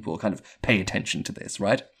is that people kind of pay attention to this,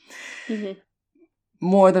 right? Mm-hmm.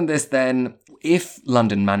 More than this, then, if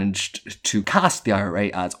London managed to cast the IRA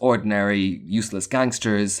as ordinary, useless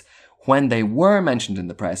gangsters, when they were mentioned in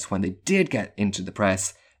the press, when they did get into the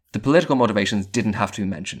press, the political motivations didn't have to be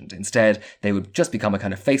mentioned. Instead, they would just become a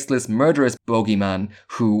kind of faceless, murderous bogeyman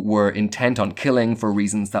who were intent on killing for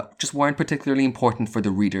reasons that just weren't particularly important for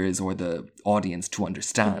the readers or the audience to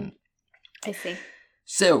understand. I see.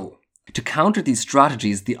 So, to counter these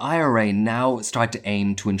strategies, the IRA now start to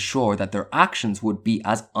aim to ensure that their actions would be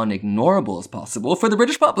as unignorable as possible for the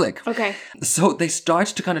British public. Okay. So they start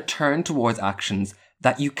to kind of turn towards actions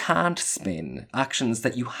that you can't spin, actions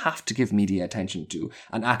that you have to give media attention to,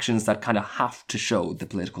 and actions that kind of have to show the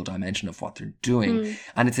political dimension of what they're doing.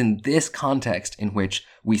 And it's in this context in which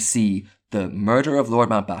we see the murder of Lord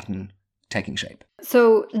Mountbatten taking shape.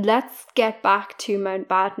 So let's get back to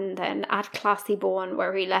Mountbatten then, at Classiebawn,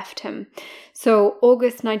 where we left him. So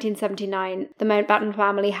August 1979, the Mountbatten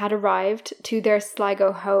family had arrived to their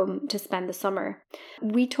Sligo home to spend the summer.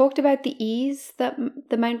 We talked about the ease that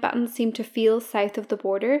the Mountbattens seemed to feel south of the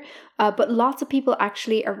border, but lots of people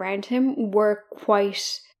actually around him were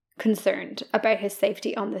quite concerned about his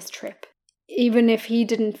safety on this trip. Even if he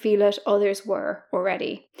didn't feel it, others were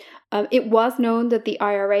already. It was known that the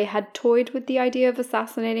IRA had toyed with the idea of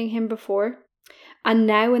assassinating him before, and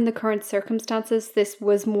now in the current circumstances, this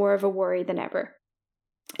was more of a worry than ever.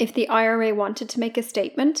 If the IRA wanted to make a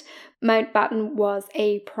statement, Mountbatten was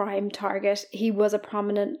a prime target. He was a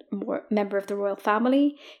prominent member of the royal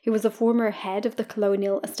family. He was a former head of the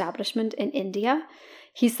colonial establishment in India.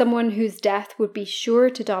 He's someone whose death would be sure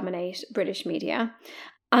to dominate British media.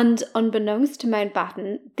 And unbeknownst to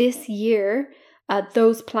Mountbatten, this year,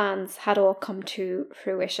 those plans had all come to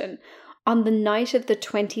fruition. On the night of the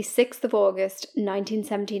 26th of August,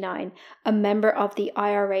 1979, a member of the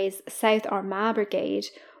IRA's South Armagh Brigade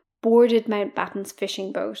boarded Mountbatten's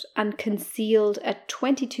fishing boat and concealed a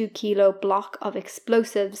 22-kilo block of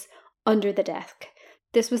explosives under the deck.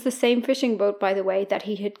 This was the same fishing boat, by the way, that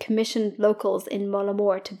he had commissioned locals in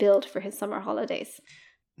Mullimore to build for his summer holidays.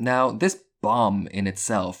 Now, this bomb in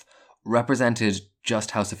itself represented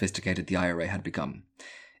just how sophisticated the IRA had become.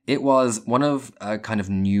 It was one of a kind of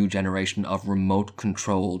new generation of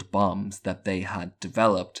remote-controlled bombs that they had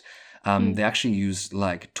developed. They actually used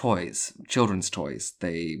like toys, children's toys.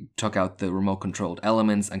 They took out the remote-controlled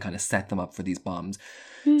elements and kind of set them up for these bombs.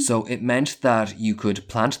 So it meant that you could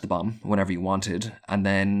plant the bomb whenever you wanted and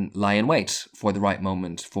then lie in wait for the right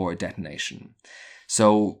moment for detonation.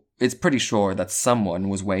 So it's pretty sure that someone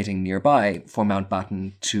was waiting nearby for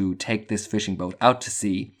Mountbatten to take this fishing boat out to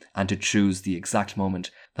sea and to choose the exact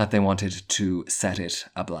moment that they wanted to set it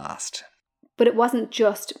ablast. But it wasn't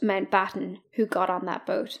just Mountbatten who got on that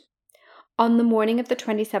boat. On the morning of the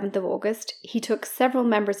 27th of August, he took several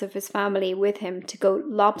members of his family with him to go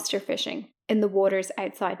lobster fishing in the waters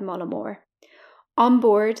outside Mullimore. On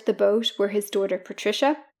board the boat were his daughter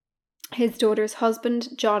Patricia, his daughter's husband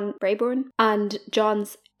John Brabourne, and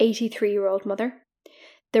John's 83-year-old mother.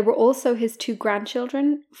 There were also his two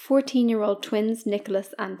grandchildren, 14-year-old twins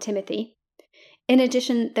Nicholas and Timothy. In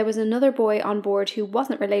addition, there was another boy on board who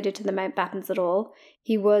wasn't related to the Mountbattens at all.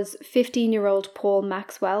 He was 15-year-old Paul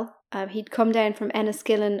Maxwell. He'd come down from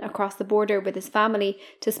Enniskillen across the border with his family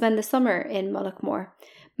to spend the summer in Mullochmore.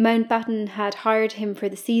 Mountbatten had hired him for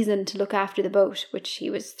the season to look after the boat, which he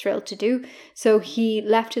was thrilled to do, so he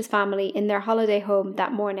left his family in their holiday home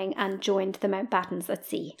that morning and joined the Mountbattens at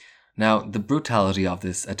sea. Now, the brutality of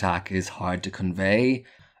this attack is hard to convey.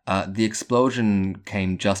 The explosion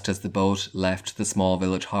came just as the boat left the small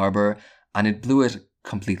village harbour, and it blew it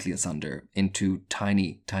completely asunder into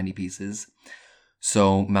tiny, tiny pieces.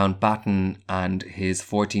 So Mountbatten and his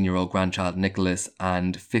 14-year-old grandchild Nicholas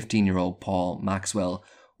and 15-year-old Paul Maxwell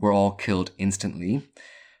were all killed instantly.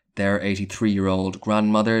 Their 83-year-old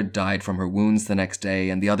grandmother died from her wounds the next day,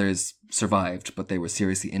 and the others survived, but they were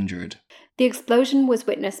seriously injured. The explosion was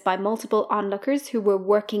witnessed by multiple onlookers who were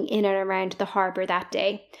working in and around the harbour that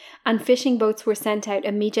day, and fishing boats were sent out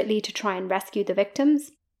immediately to try and rescue the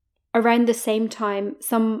victims. Around the same time,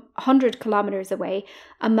 some 100 kilometres away,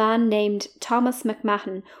 a man named Thomas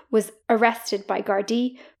Mountbatten was arrested by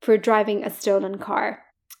Gardaí for driving a stolen car.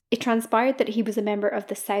 It transpired that he was a member of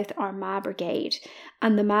the South Armagh Brigade,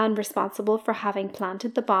 and the man responsible for having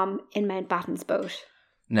planted the bomb in Mountbatten's boat.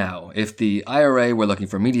 Now, if the IRA were looking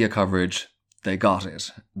for media coverage, they got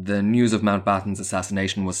it. The news of Mountbatten's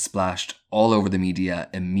assassination was splashed all over the media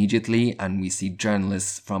immediately, and we see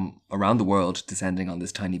journalists from around the world descending on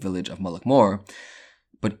this tiny village of Mullaghmore.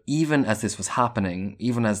 But even as this was happening,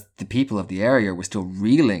 even as the people of the area were still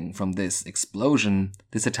reeling from this explosion,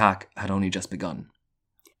 this attack had only just begun.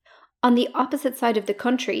 On the opposite side of the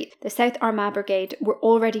country, the South Armagh Brigade were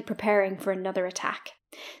already preparing for another attack.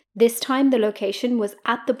 This time the location was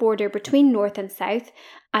at the border between North and South,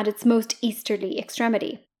 at its most easterly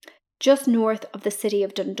extremity. Just north of the city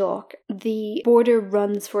of Dundalk, the border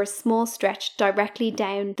runs for a small stretch directly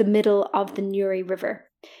down the middle of the Newry River.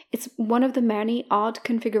 It's one of the many odd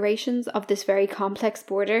configurations of this very complex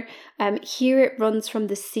border. Here it runs from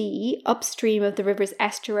the sea upstream of the river's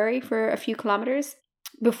estuary for a few kilometres,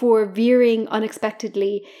 before veering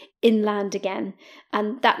unexpectedly inland again.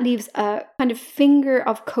 And that leaves a kind of finger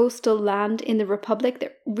of coastal land in the Republic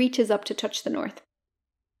that reaches up to touch the north.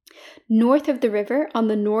 North of the river, on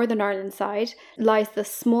the Northern Ireland side, lies the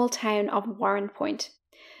small town of Warrenpoint.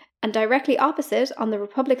 And directly opposite, on the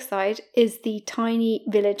Republic side, is the tiny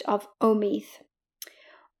village of Omeath.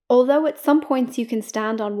 Although at some points you can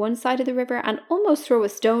stand on one side of the river and almost throw a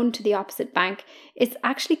stone to the opposite bank, it's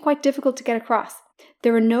actually quite difficult to get across.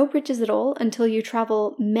 There are no bridges at all until you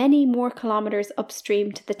travel many more kilometres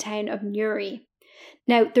upstream to the town of Newry.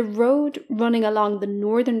 Now, the road running along the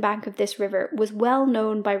northern bank of this river was well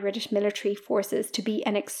known by British military forces to be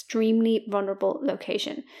an extremely vulnerable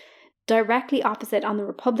location. Directly opposite on the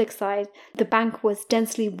Republic side, the bank was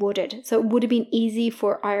densely wooded, so it would have been easy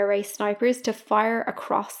for IRA snipers to fire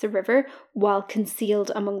across the river while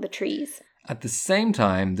concealed among the trees. At the same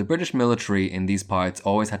time, the British military in these parts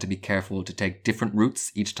always had to be careful to take different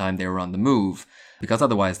routes each time they were on the move, because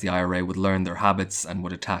otherwise the IRA would learn their habits and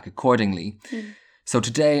would attack accordingly. So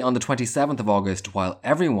today, on the 27th of August, while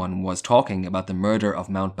everyone was talking about the murder of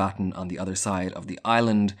Mountbatten on the other side of the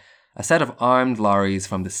island, a set of armed lorries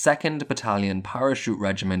from the 2nd Battalion Parachute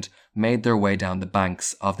Regiment made their way down the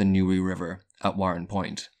banks of the Newry River at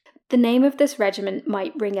Warrenpoint. The name of this regiment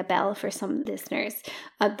might ring a bell for some listeners.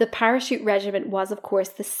 The Parachute Regiment was, of course,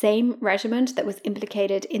 the same regiment that was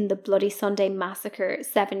implicated in the Bloody Sunday massacre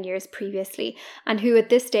 7 years previously, and who at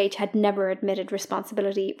this stage had never admitted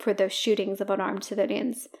responsibility for those shootings of unarmed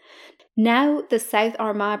civilians. Now, the South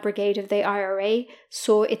Armagh Brigade of the IRA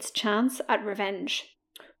saw its chance at revenge.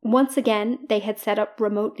 Once again, they had set up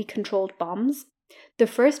remotely controlled bombs. The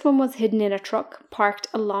first one was hidden in a truck parked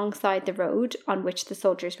alongside the road on which the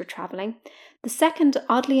soldiers were travelling. The second,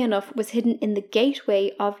 oddly enough, was hidden in the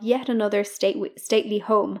gateway of yet another stately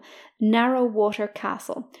home, Narrowwater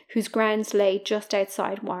Castle, whose grounds lay just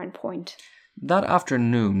outside Warrenpoint. That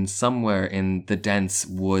afternoon, somewhere in the dense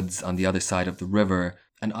woods on the other side of the river,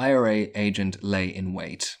 an IRA agent lay in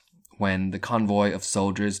wait. When the convoy of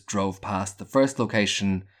soldiers drove past the first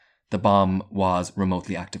location, the bomb was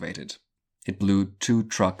remotely activated. It blew 2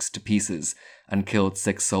 trucks to pieces and killed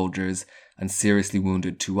 6 soldiers and seriously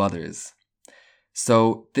wounded 2 others.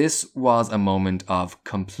 So this was a moment of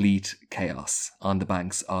complete chaos on the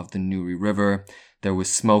banks of the Newry River. There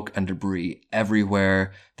was smoke and debris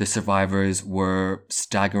everywhere. The survivors were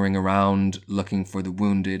staggering around looking for the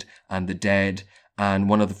wounded and the dead. And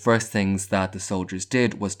one of the first things that the soldiers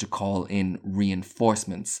did was to call in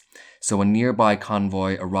reinforcements. So a nearby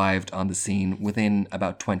convoy arrived on the scene within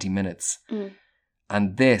about 20 minutes.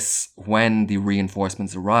 And this, when the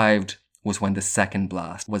reinforcements arrived, was when the second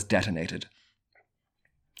blast was detonated.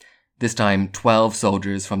 This time, 12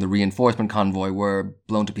 soldiers from the reinforcement convoy were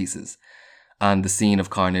blown to pieces, and the scene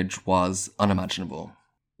of carnage was unimaginable.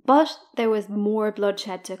 But there was more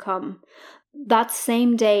bloodshed to come. That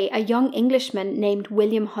same day, a young Englishman named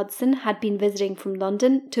William Hudson had been visiting from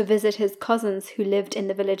London to visit his cousins who lived in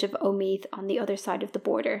the village of Omeath on the other side of the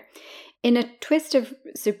border. In a twist of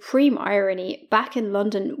supreme irony, back in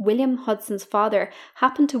London, William Hudson's father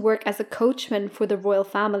happened to work as a coachman for the royal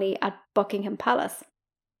family at Buckingham Palace.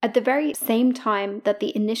 At the very same time that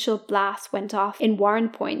the initial blast went off in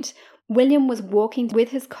Warrenpoint, William was walking with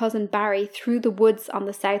his cousin Barry through the woods on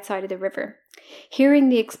the south side of the river. Hearing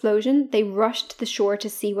the explosion, they rushed to the shore to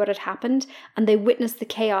see what had happened, and they witnessed the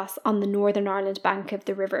chaos on the Northern Ireland bank of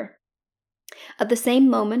the river. At the same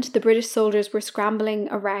moment, the British soldiers were scrambling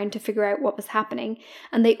around to figure out what was happening,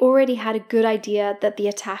 and they already had a good idea that the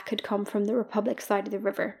attack had come from the Republic side of the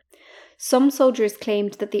river. Some soldiers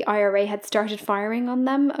claimed that the IRA had started firing on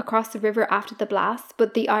them across the river after the blast,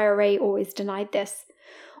 but the IRA always denied this.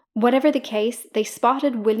 Whatever the case, they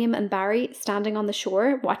spotted William and Barry standing on the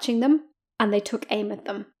shore, watching them, and they took aim at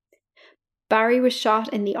them. Barry was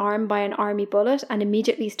shot in the arm by an army bullet and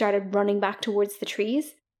immediately started running back towards the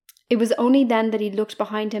trees. It was only then that he looked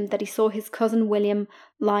behind him that he saw his cousin William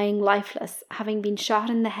lying lifeless, having been shot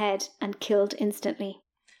in the head and killed instantly.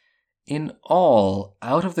 In all,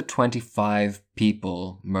 out of the 25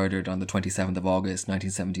 people murdered on the 27th of August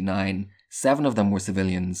 1979, 7 of them were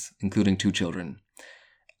civilians, including 2 children.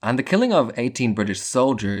 And the killing of 18 British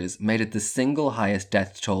soldiers made it the single highest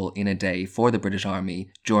death toll in a day for the British Army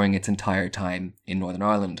during its entire time in Northern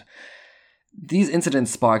Ireland. These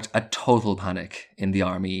incidents sparked a total panic in the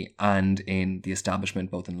army and in the establishment,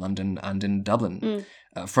 both in London and in Dublin.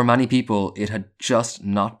 For many people, it had just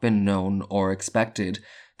not been known or expected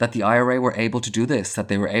that the IRA were able to do this, that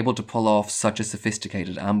they were able to pull off such a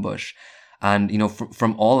sophisticated ambush. And,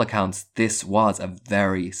 from all accounts, this was a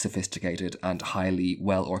very sophisticated and highly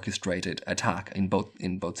well-orchestrated attack in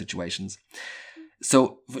both situations.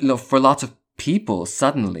 So, for lots of people,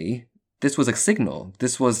 suddenly, this was a signal.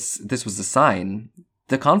 This was a sign.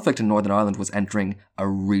 The conflict in Northern Ireland was entering a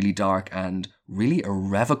really dark and really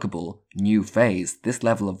irrevocable new phase. This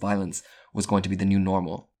level of violence was going to be the new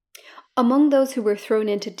normal. Among those who were thrown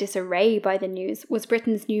into disarray by the news was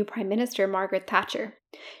Britain's new Prime Minister, Margaret Thatcher.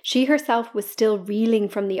 She herself was still reeling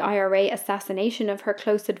from the IRA assassination of her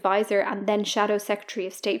close advisor and then Shadow Secretary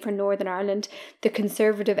of State for Northern Ireland, the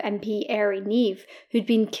Conservative MP Airey Neave, who'd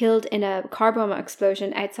been killed in a car bomb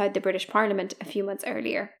explosion outside the British Parliament a few months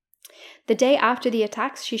earlier. The day after the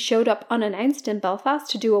attacks, she showed up unannounced in Belfast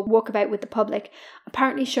to do a walkabout with the public,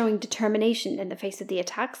 apparently showing determination in the face of the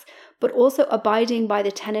attacks, but also abiding by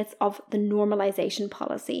the tenets of the normalisation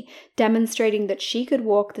policy, demonstrating that she could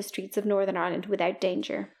walk the streets of Northern Ireland without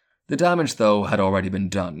danger. The damage, though, had already been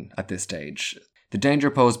done at this stage. The danger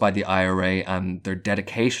posed by the IRA and their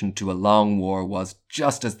dedication to a long war was,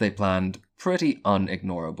 just as they planned, pretty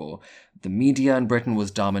unignorable. The media in Britain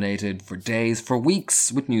was dominated for days, for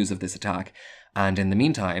weeks, with news of this attack. And in the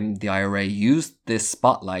meantime, the IRA used this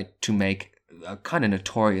spotlight to make a kind of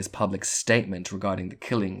notorious public statement regarding the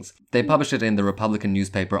killings. They published it in the Republican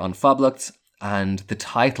newspaper An Phoblacht, and the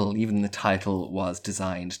title was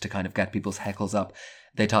designed to kind of get people's heckles up.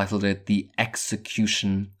 They titled it The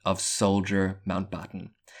Execution of Soldier Mountbatten.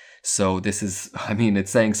 So this is,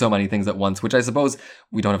 it's saying so many things at once, which I suppose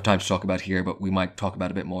we don't have time to talk about here, but we might talk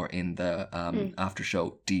about a bit more in the after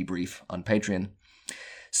show debrief on Patreon.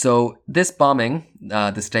 So this bombing,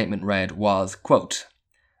 the statement read, was, quote,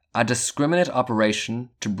 a discriminate operation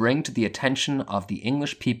to bring to the attention of the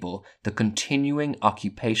English people the continuing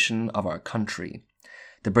occupation of our country.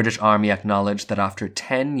 The British Army acknowledged that after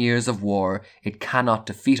 10 years of war, it cannot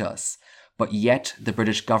defeat us, but yet the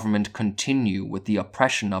British government continue with the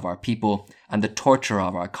oppression of our people and the torture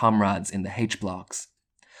of our comrades in the H-blocks.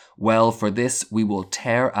 Well, for this we will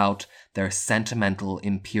tear out their sentimental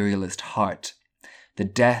imperialist heart. The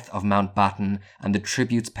death of Mountbatten and the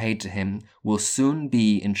tributes paid to him will soon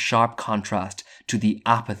be in sharp contrast to the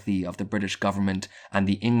apathy of the British government and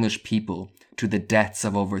the English people to the deaths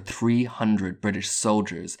of over 300 British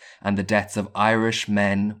soldiers and the deaths of Irish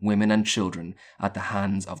men, women and children at the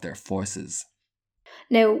hands of their forces.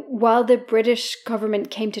 Now, while the British government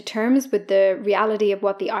came to terms with the reality of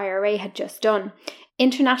what the IRA had just done,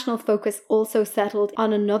 international focus also settled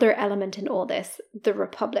on another element in all this, the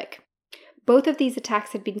Republic. Both of these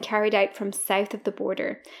attacks had been carried out from south of the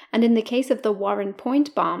border, and in the case of the Warren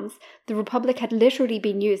Point bombs, the Republic had literally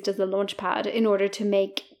been used as a launchpad in order to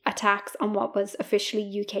make attacks on what was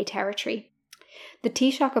officially UK territory. The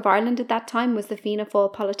Taoiseach of Ireland at that time was the Fianna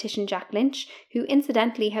Fáil politician Jack Lynch, who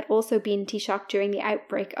incidentally had also been Taoiseach during the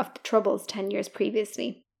outbreak of the Troubles 10 years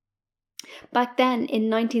previously. Back then,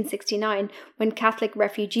 in 1969, when Catholic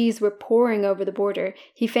refugees were pouring over the border,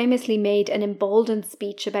 he famously made an emboldened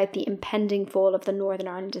speech about the impending fall of the Northern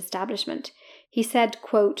Ireland establishment. He said,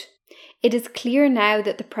 quote, "It is clear now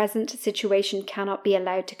that the present situation cannot be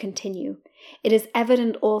allowed to continue. It is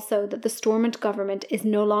evident also that the Stormont government is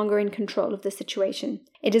no longer in control of the situation.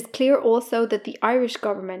 It is clear also that the Irish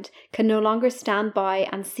government can no longer stand by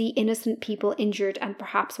and see innocent people injured and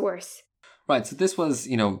perhaps worse." Right, so this was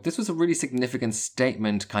a really significant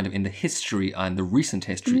statement kind of in the history and the recent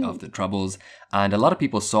history of the Troubles. And a lot of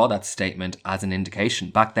people saw that statement as an indication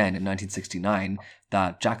back then in 1969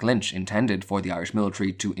 that Jack Lynch intended for the Irish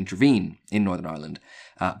military to intervene in Northern Ireland.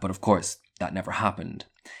 But of course, that never happened.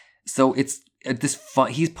 So it's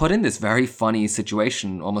he's put in this very funny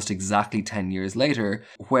situation almost exactly 10 years later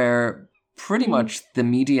where pretty much the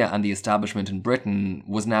media and the establishment in Britain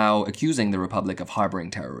was now accusing the Republic of harbouring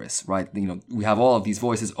terrorists, right? We have all of these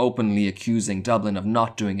voices openly accusing Dublin of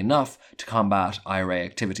not doing enough to combat IRA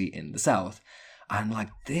activity in the south. And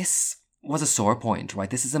this was a sore point, right?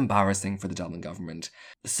 This is embarrassing for the Dublin government.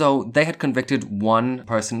 So they had convicted one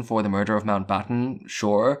person for the murder of Mountbatten,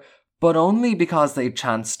 sure, but only because they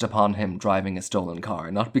chanced upon him driving a stolen car,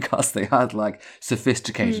 not because they had,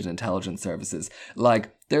 sophisticated intelligence services.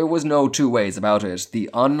 There was no two ways about it. The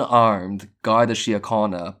unarmed Garda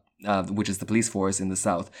Síochána, which is the police force in the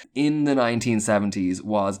south, in the 1970s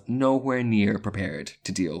was nowhere near prepared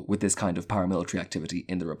to deal with this kind of paramilitary activity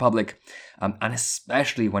in the Republic, and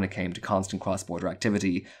especially when it came to constant cross-border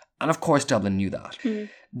activity. And of course, Dublin knew that.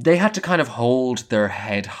 They had to kind of hold their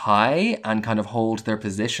head high and kind of hold their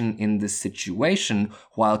position in this situation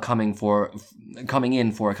while coming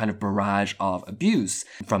in for a kind of barrage of abuse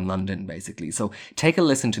from London, basically. So take a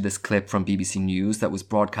listen to this clip from BBC News that was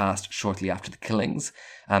broadcast shortly after the killings.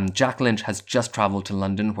 Jack Lynch has just travelled to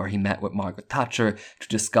London where he met with Margaret Thatcher to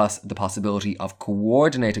discuss the possibility of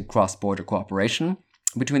coordinated cross-border cooperation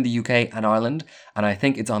between the UK and Ireland, and I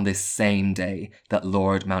think it's on this same day that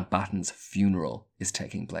Lord Mountbatten's funeral is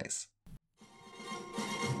taking place.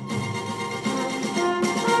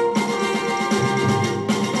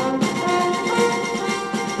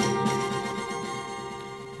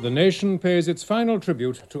 The nation pays its final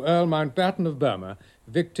tribute to Earl Mountbatten of Burma,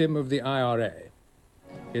 victim of the IRA.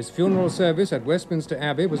 His funeral service at Westminster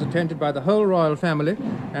Abbey was attended by the whole royal family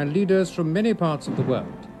and leaders from many parts of the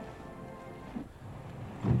world.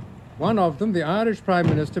 One of them, the Irish Prime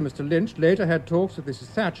Minister, Mr. Lynch, later had talks with Mrs.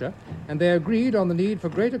 Thatcher, and they agreed on the need for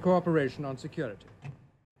greater cooperation on security.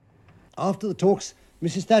 After the talks,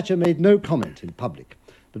 Mrs. Thatcher made no comment in public,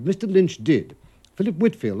 but Mr. Lynch did. Philip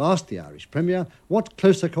Whitfield asked the Irish Premier what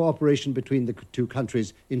closer cooperation between the two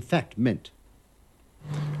countries in fact meant.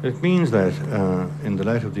 It means that in the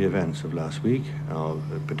light of the events of last week,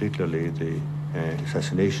 particularly the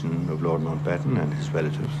assassination of Lord Mountbatten and his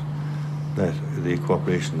relatives, that the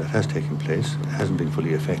cooperation that has taken place hasn't been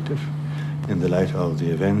fully effective. In the light of the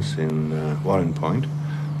events in Warren Point,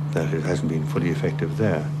 that it hasn't been fully effective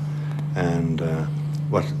there. And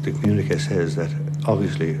what the communique says that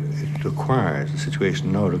obviously the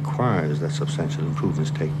situation now requires that substantial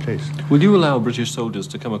improvements take place. Will you allow British soldiers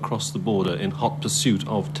to come across the border in hot pursuit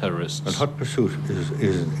of terrorists? And hot pursuit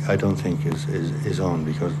is I don't think is on,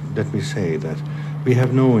 because let me say that we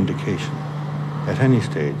have no indication at any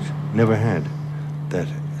stage, never had, that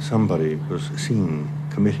somebody was seen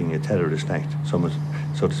committing a terrorist act, someone,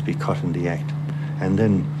 so to speak, caught in the act, and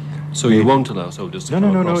then... So you won't allow soldiers to come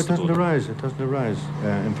across the border? No, it doesn't arise.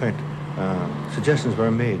 In fact, suggestions were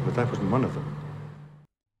made, but that wasn't one of them.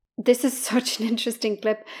 This is such an interesting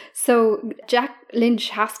clip. So Jack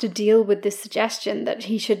Lynch has to deal with this suggestion that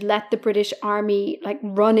he should let the British Army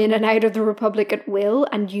run in and out of the Republic at will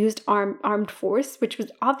and used armed force, which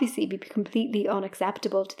would obviously be completely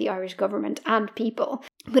unacceptable to the Irish government and people.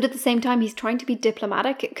 But at the same time, he's trying to be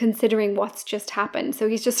diplomatic considering what's just happened. So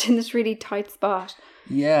he's just in this really tight spot.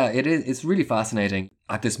 Yeah, it is. It's really fascinating.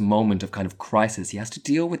 At this moment of kind of crisis, he has to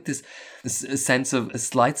deal with this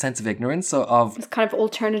slight sense of ignorance of this kind of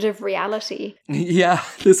alternative reality. Yeah,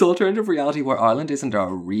 this alternative reality where Ireland isn't a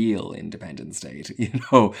real independent state,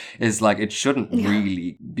 is it shouldn't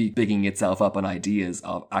really be bigging itself up on ideas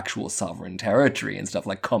of actual sovereign territory and stuff.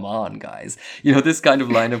 Come on, guys. This kind of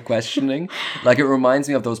line of questioning, it reminds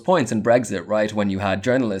me of those points in Brexit, right? When you had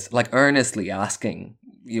journalists earnestly asking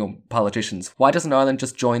politicians, why doesn't Ireland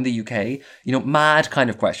just join the UK? Mad kind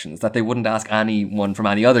of questions that they wouldn't ask anyone from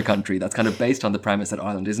any other country. That's kind of based on the premise that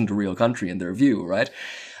Ireland isn't a real country in their view, right?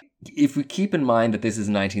 If we keep in mind that this is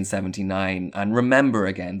 1979, and remember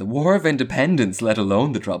again, the War of Independence, let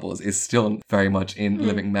alone the Troubles, is still very much in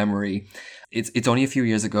living memory. It's only a few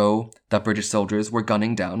years ago that British soldiers were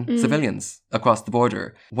gunning down civilians across the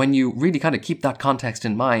border. When you really kind of keep that context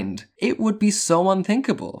in mind, it would be so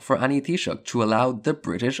unthinkable for any Taoiseach to allow the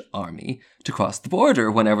British Army to cross the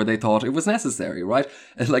border whenever they thought it was necessary, right?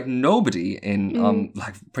 It's nobody in,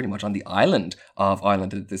 pretty much on the island of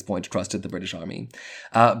Ireland at this point trusted the British Army.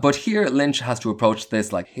 But here Lynch has to approach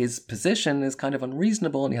this his position is kind of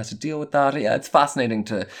unreasonable and he has to deal with that. Yeah, it's fascinating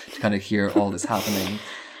to kind of hear all this happening.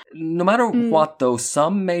 No matter what, though,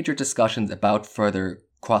 some major discussions about further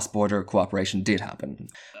cross-border cooperation did happen.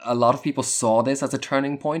 A lot of people saw this as a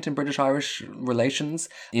turning point in British-Irish relations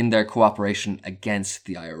in their cooperation against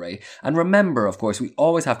the IRA. And remember, of course, we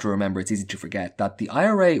always have to remember, it's easy to forget, that the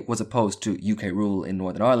IRA was opposed to UK rule in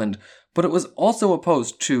Northern Ireland, but it was also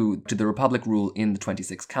opposed to the Republic rule in the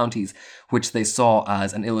 26 counties, which they saw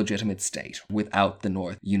as an illegitimate state without the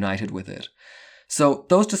North united with it. So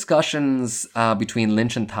those discussions between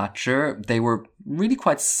Lynch and Thatcher, they were really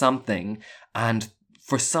quite something, and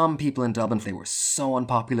for some people in Dublin, they were so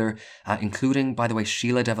unpopular, including, by the way,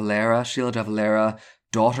 Sheila de Valera. Sheila de Valera,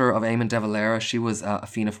 daughter of Eamon de Valera, she was a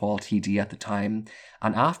Fianna Fáil TD at the time.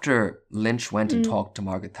 And after Lynch went and talked to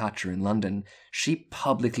Margaret Thatcher in London, she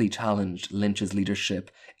publicly challenged Lynch's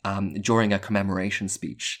leadership during a commemoration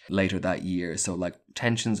speech later that year. So, like,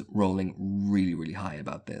 tensions rolling really, really high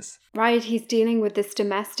about this. Right, he's dealing with this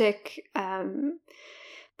domestic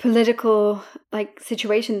political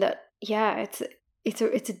situation that, it's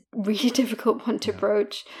a really difficult one to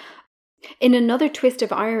broach. In another twist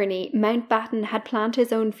of irony, Mountbatten had planned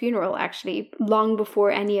his own funeral, actually, long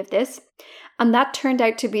before any of this. And that turned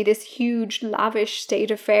out to be this huge, lavish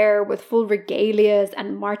state affair with full regalias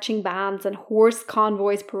and marching bands and horse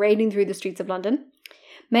convoys parading through the streets of London.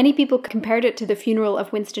 Many people compared it to the funeral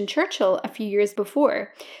of Winston Churchill a few years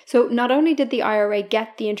before. So not only did the IRA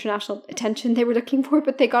get the international attention they were looking for,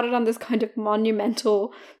 but they got it on this kind of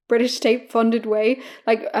monumental British state-funded way,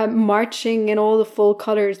 marching in all the full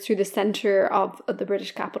colours through the centre of the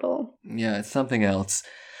British capital. Yeah, it's something else.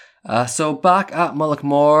 So back at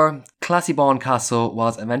Mullaghmore, Classybon Castle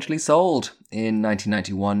was eventually sold in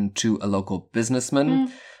 1991 to a local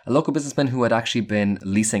businessman. A local businessman who had actually been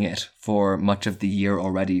leasing it for much of the year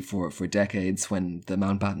already for decades when the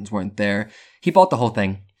Mountbattens weren't there. He bought the whole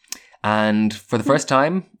thing. And for the first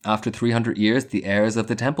time, after 300 years, the heirs of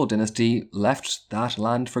the Temple dynasty left that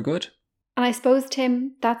land for good. And I suppose,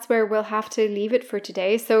 Tim, that's where we'll have to leave it for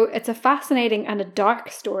today. So it's a fascinating and a dark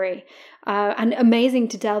story, and amazing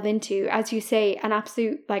to delve into. As you say, an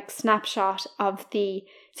absolute snapshot of the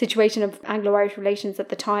situation of Anglo-Irish relations at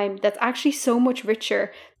the time that's actually so much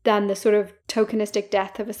richer than the sort of tokenistic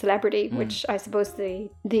death of a celebrity, which I suppose the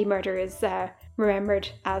murder is remembered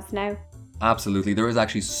as now. Absolutely. There is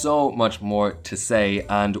actually so much more to say,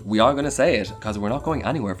 and we are going to say it because we're not going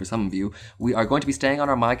anywhere for some of you. We are going to be staying on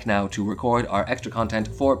our mic now to record our extra content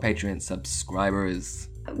for Patreon subscribers.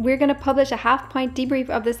 We're going to publish a half-pint debrief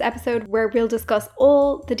of this episode where we'll discuss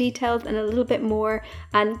all the details and a little bit more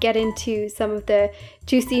and get into some of the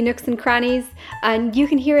juicy nooks and crannies. And you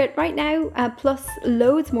can hear it right now, plus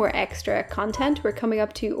loads more extra content. We're coming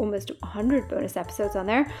up to almost 100 bonus episodes on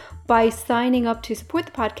there by signing up to support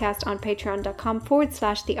the podcast on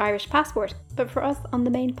patreon.com/The Irish Passport. But for us on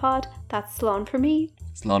the main pod, that's Slán for me.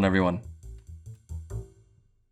 Slán, everyone.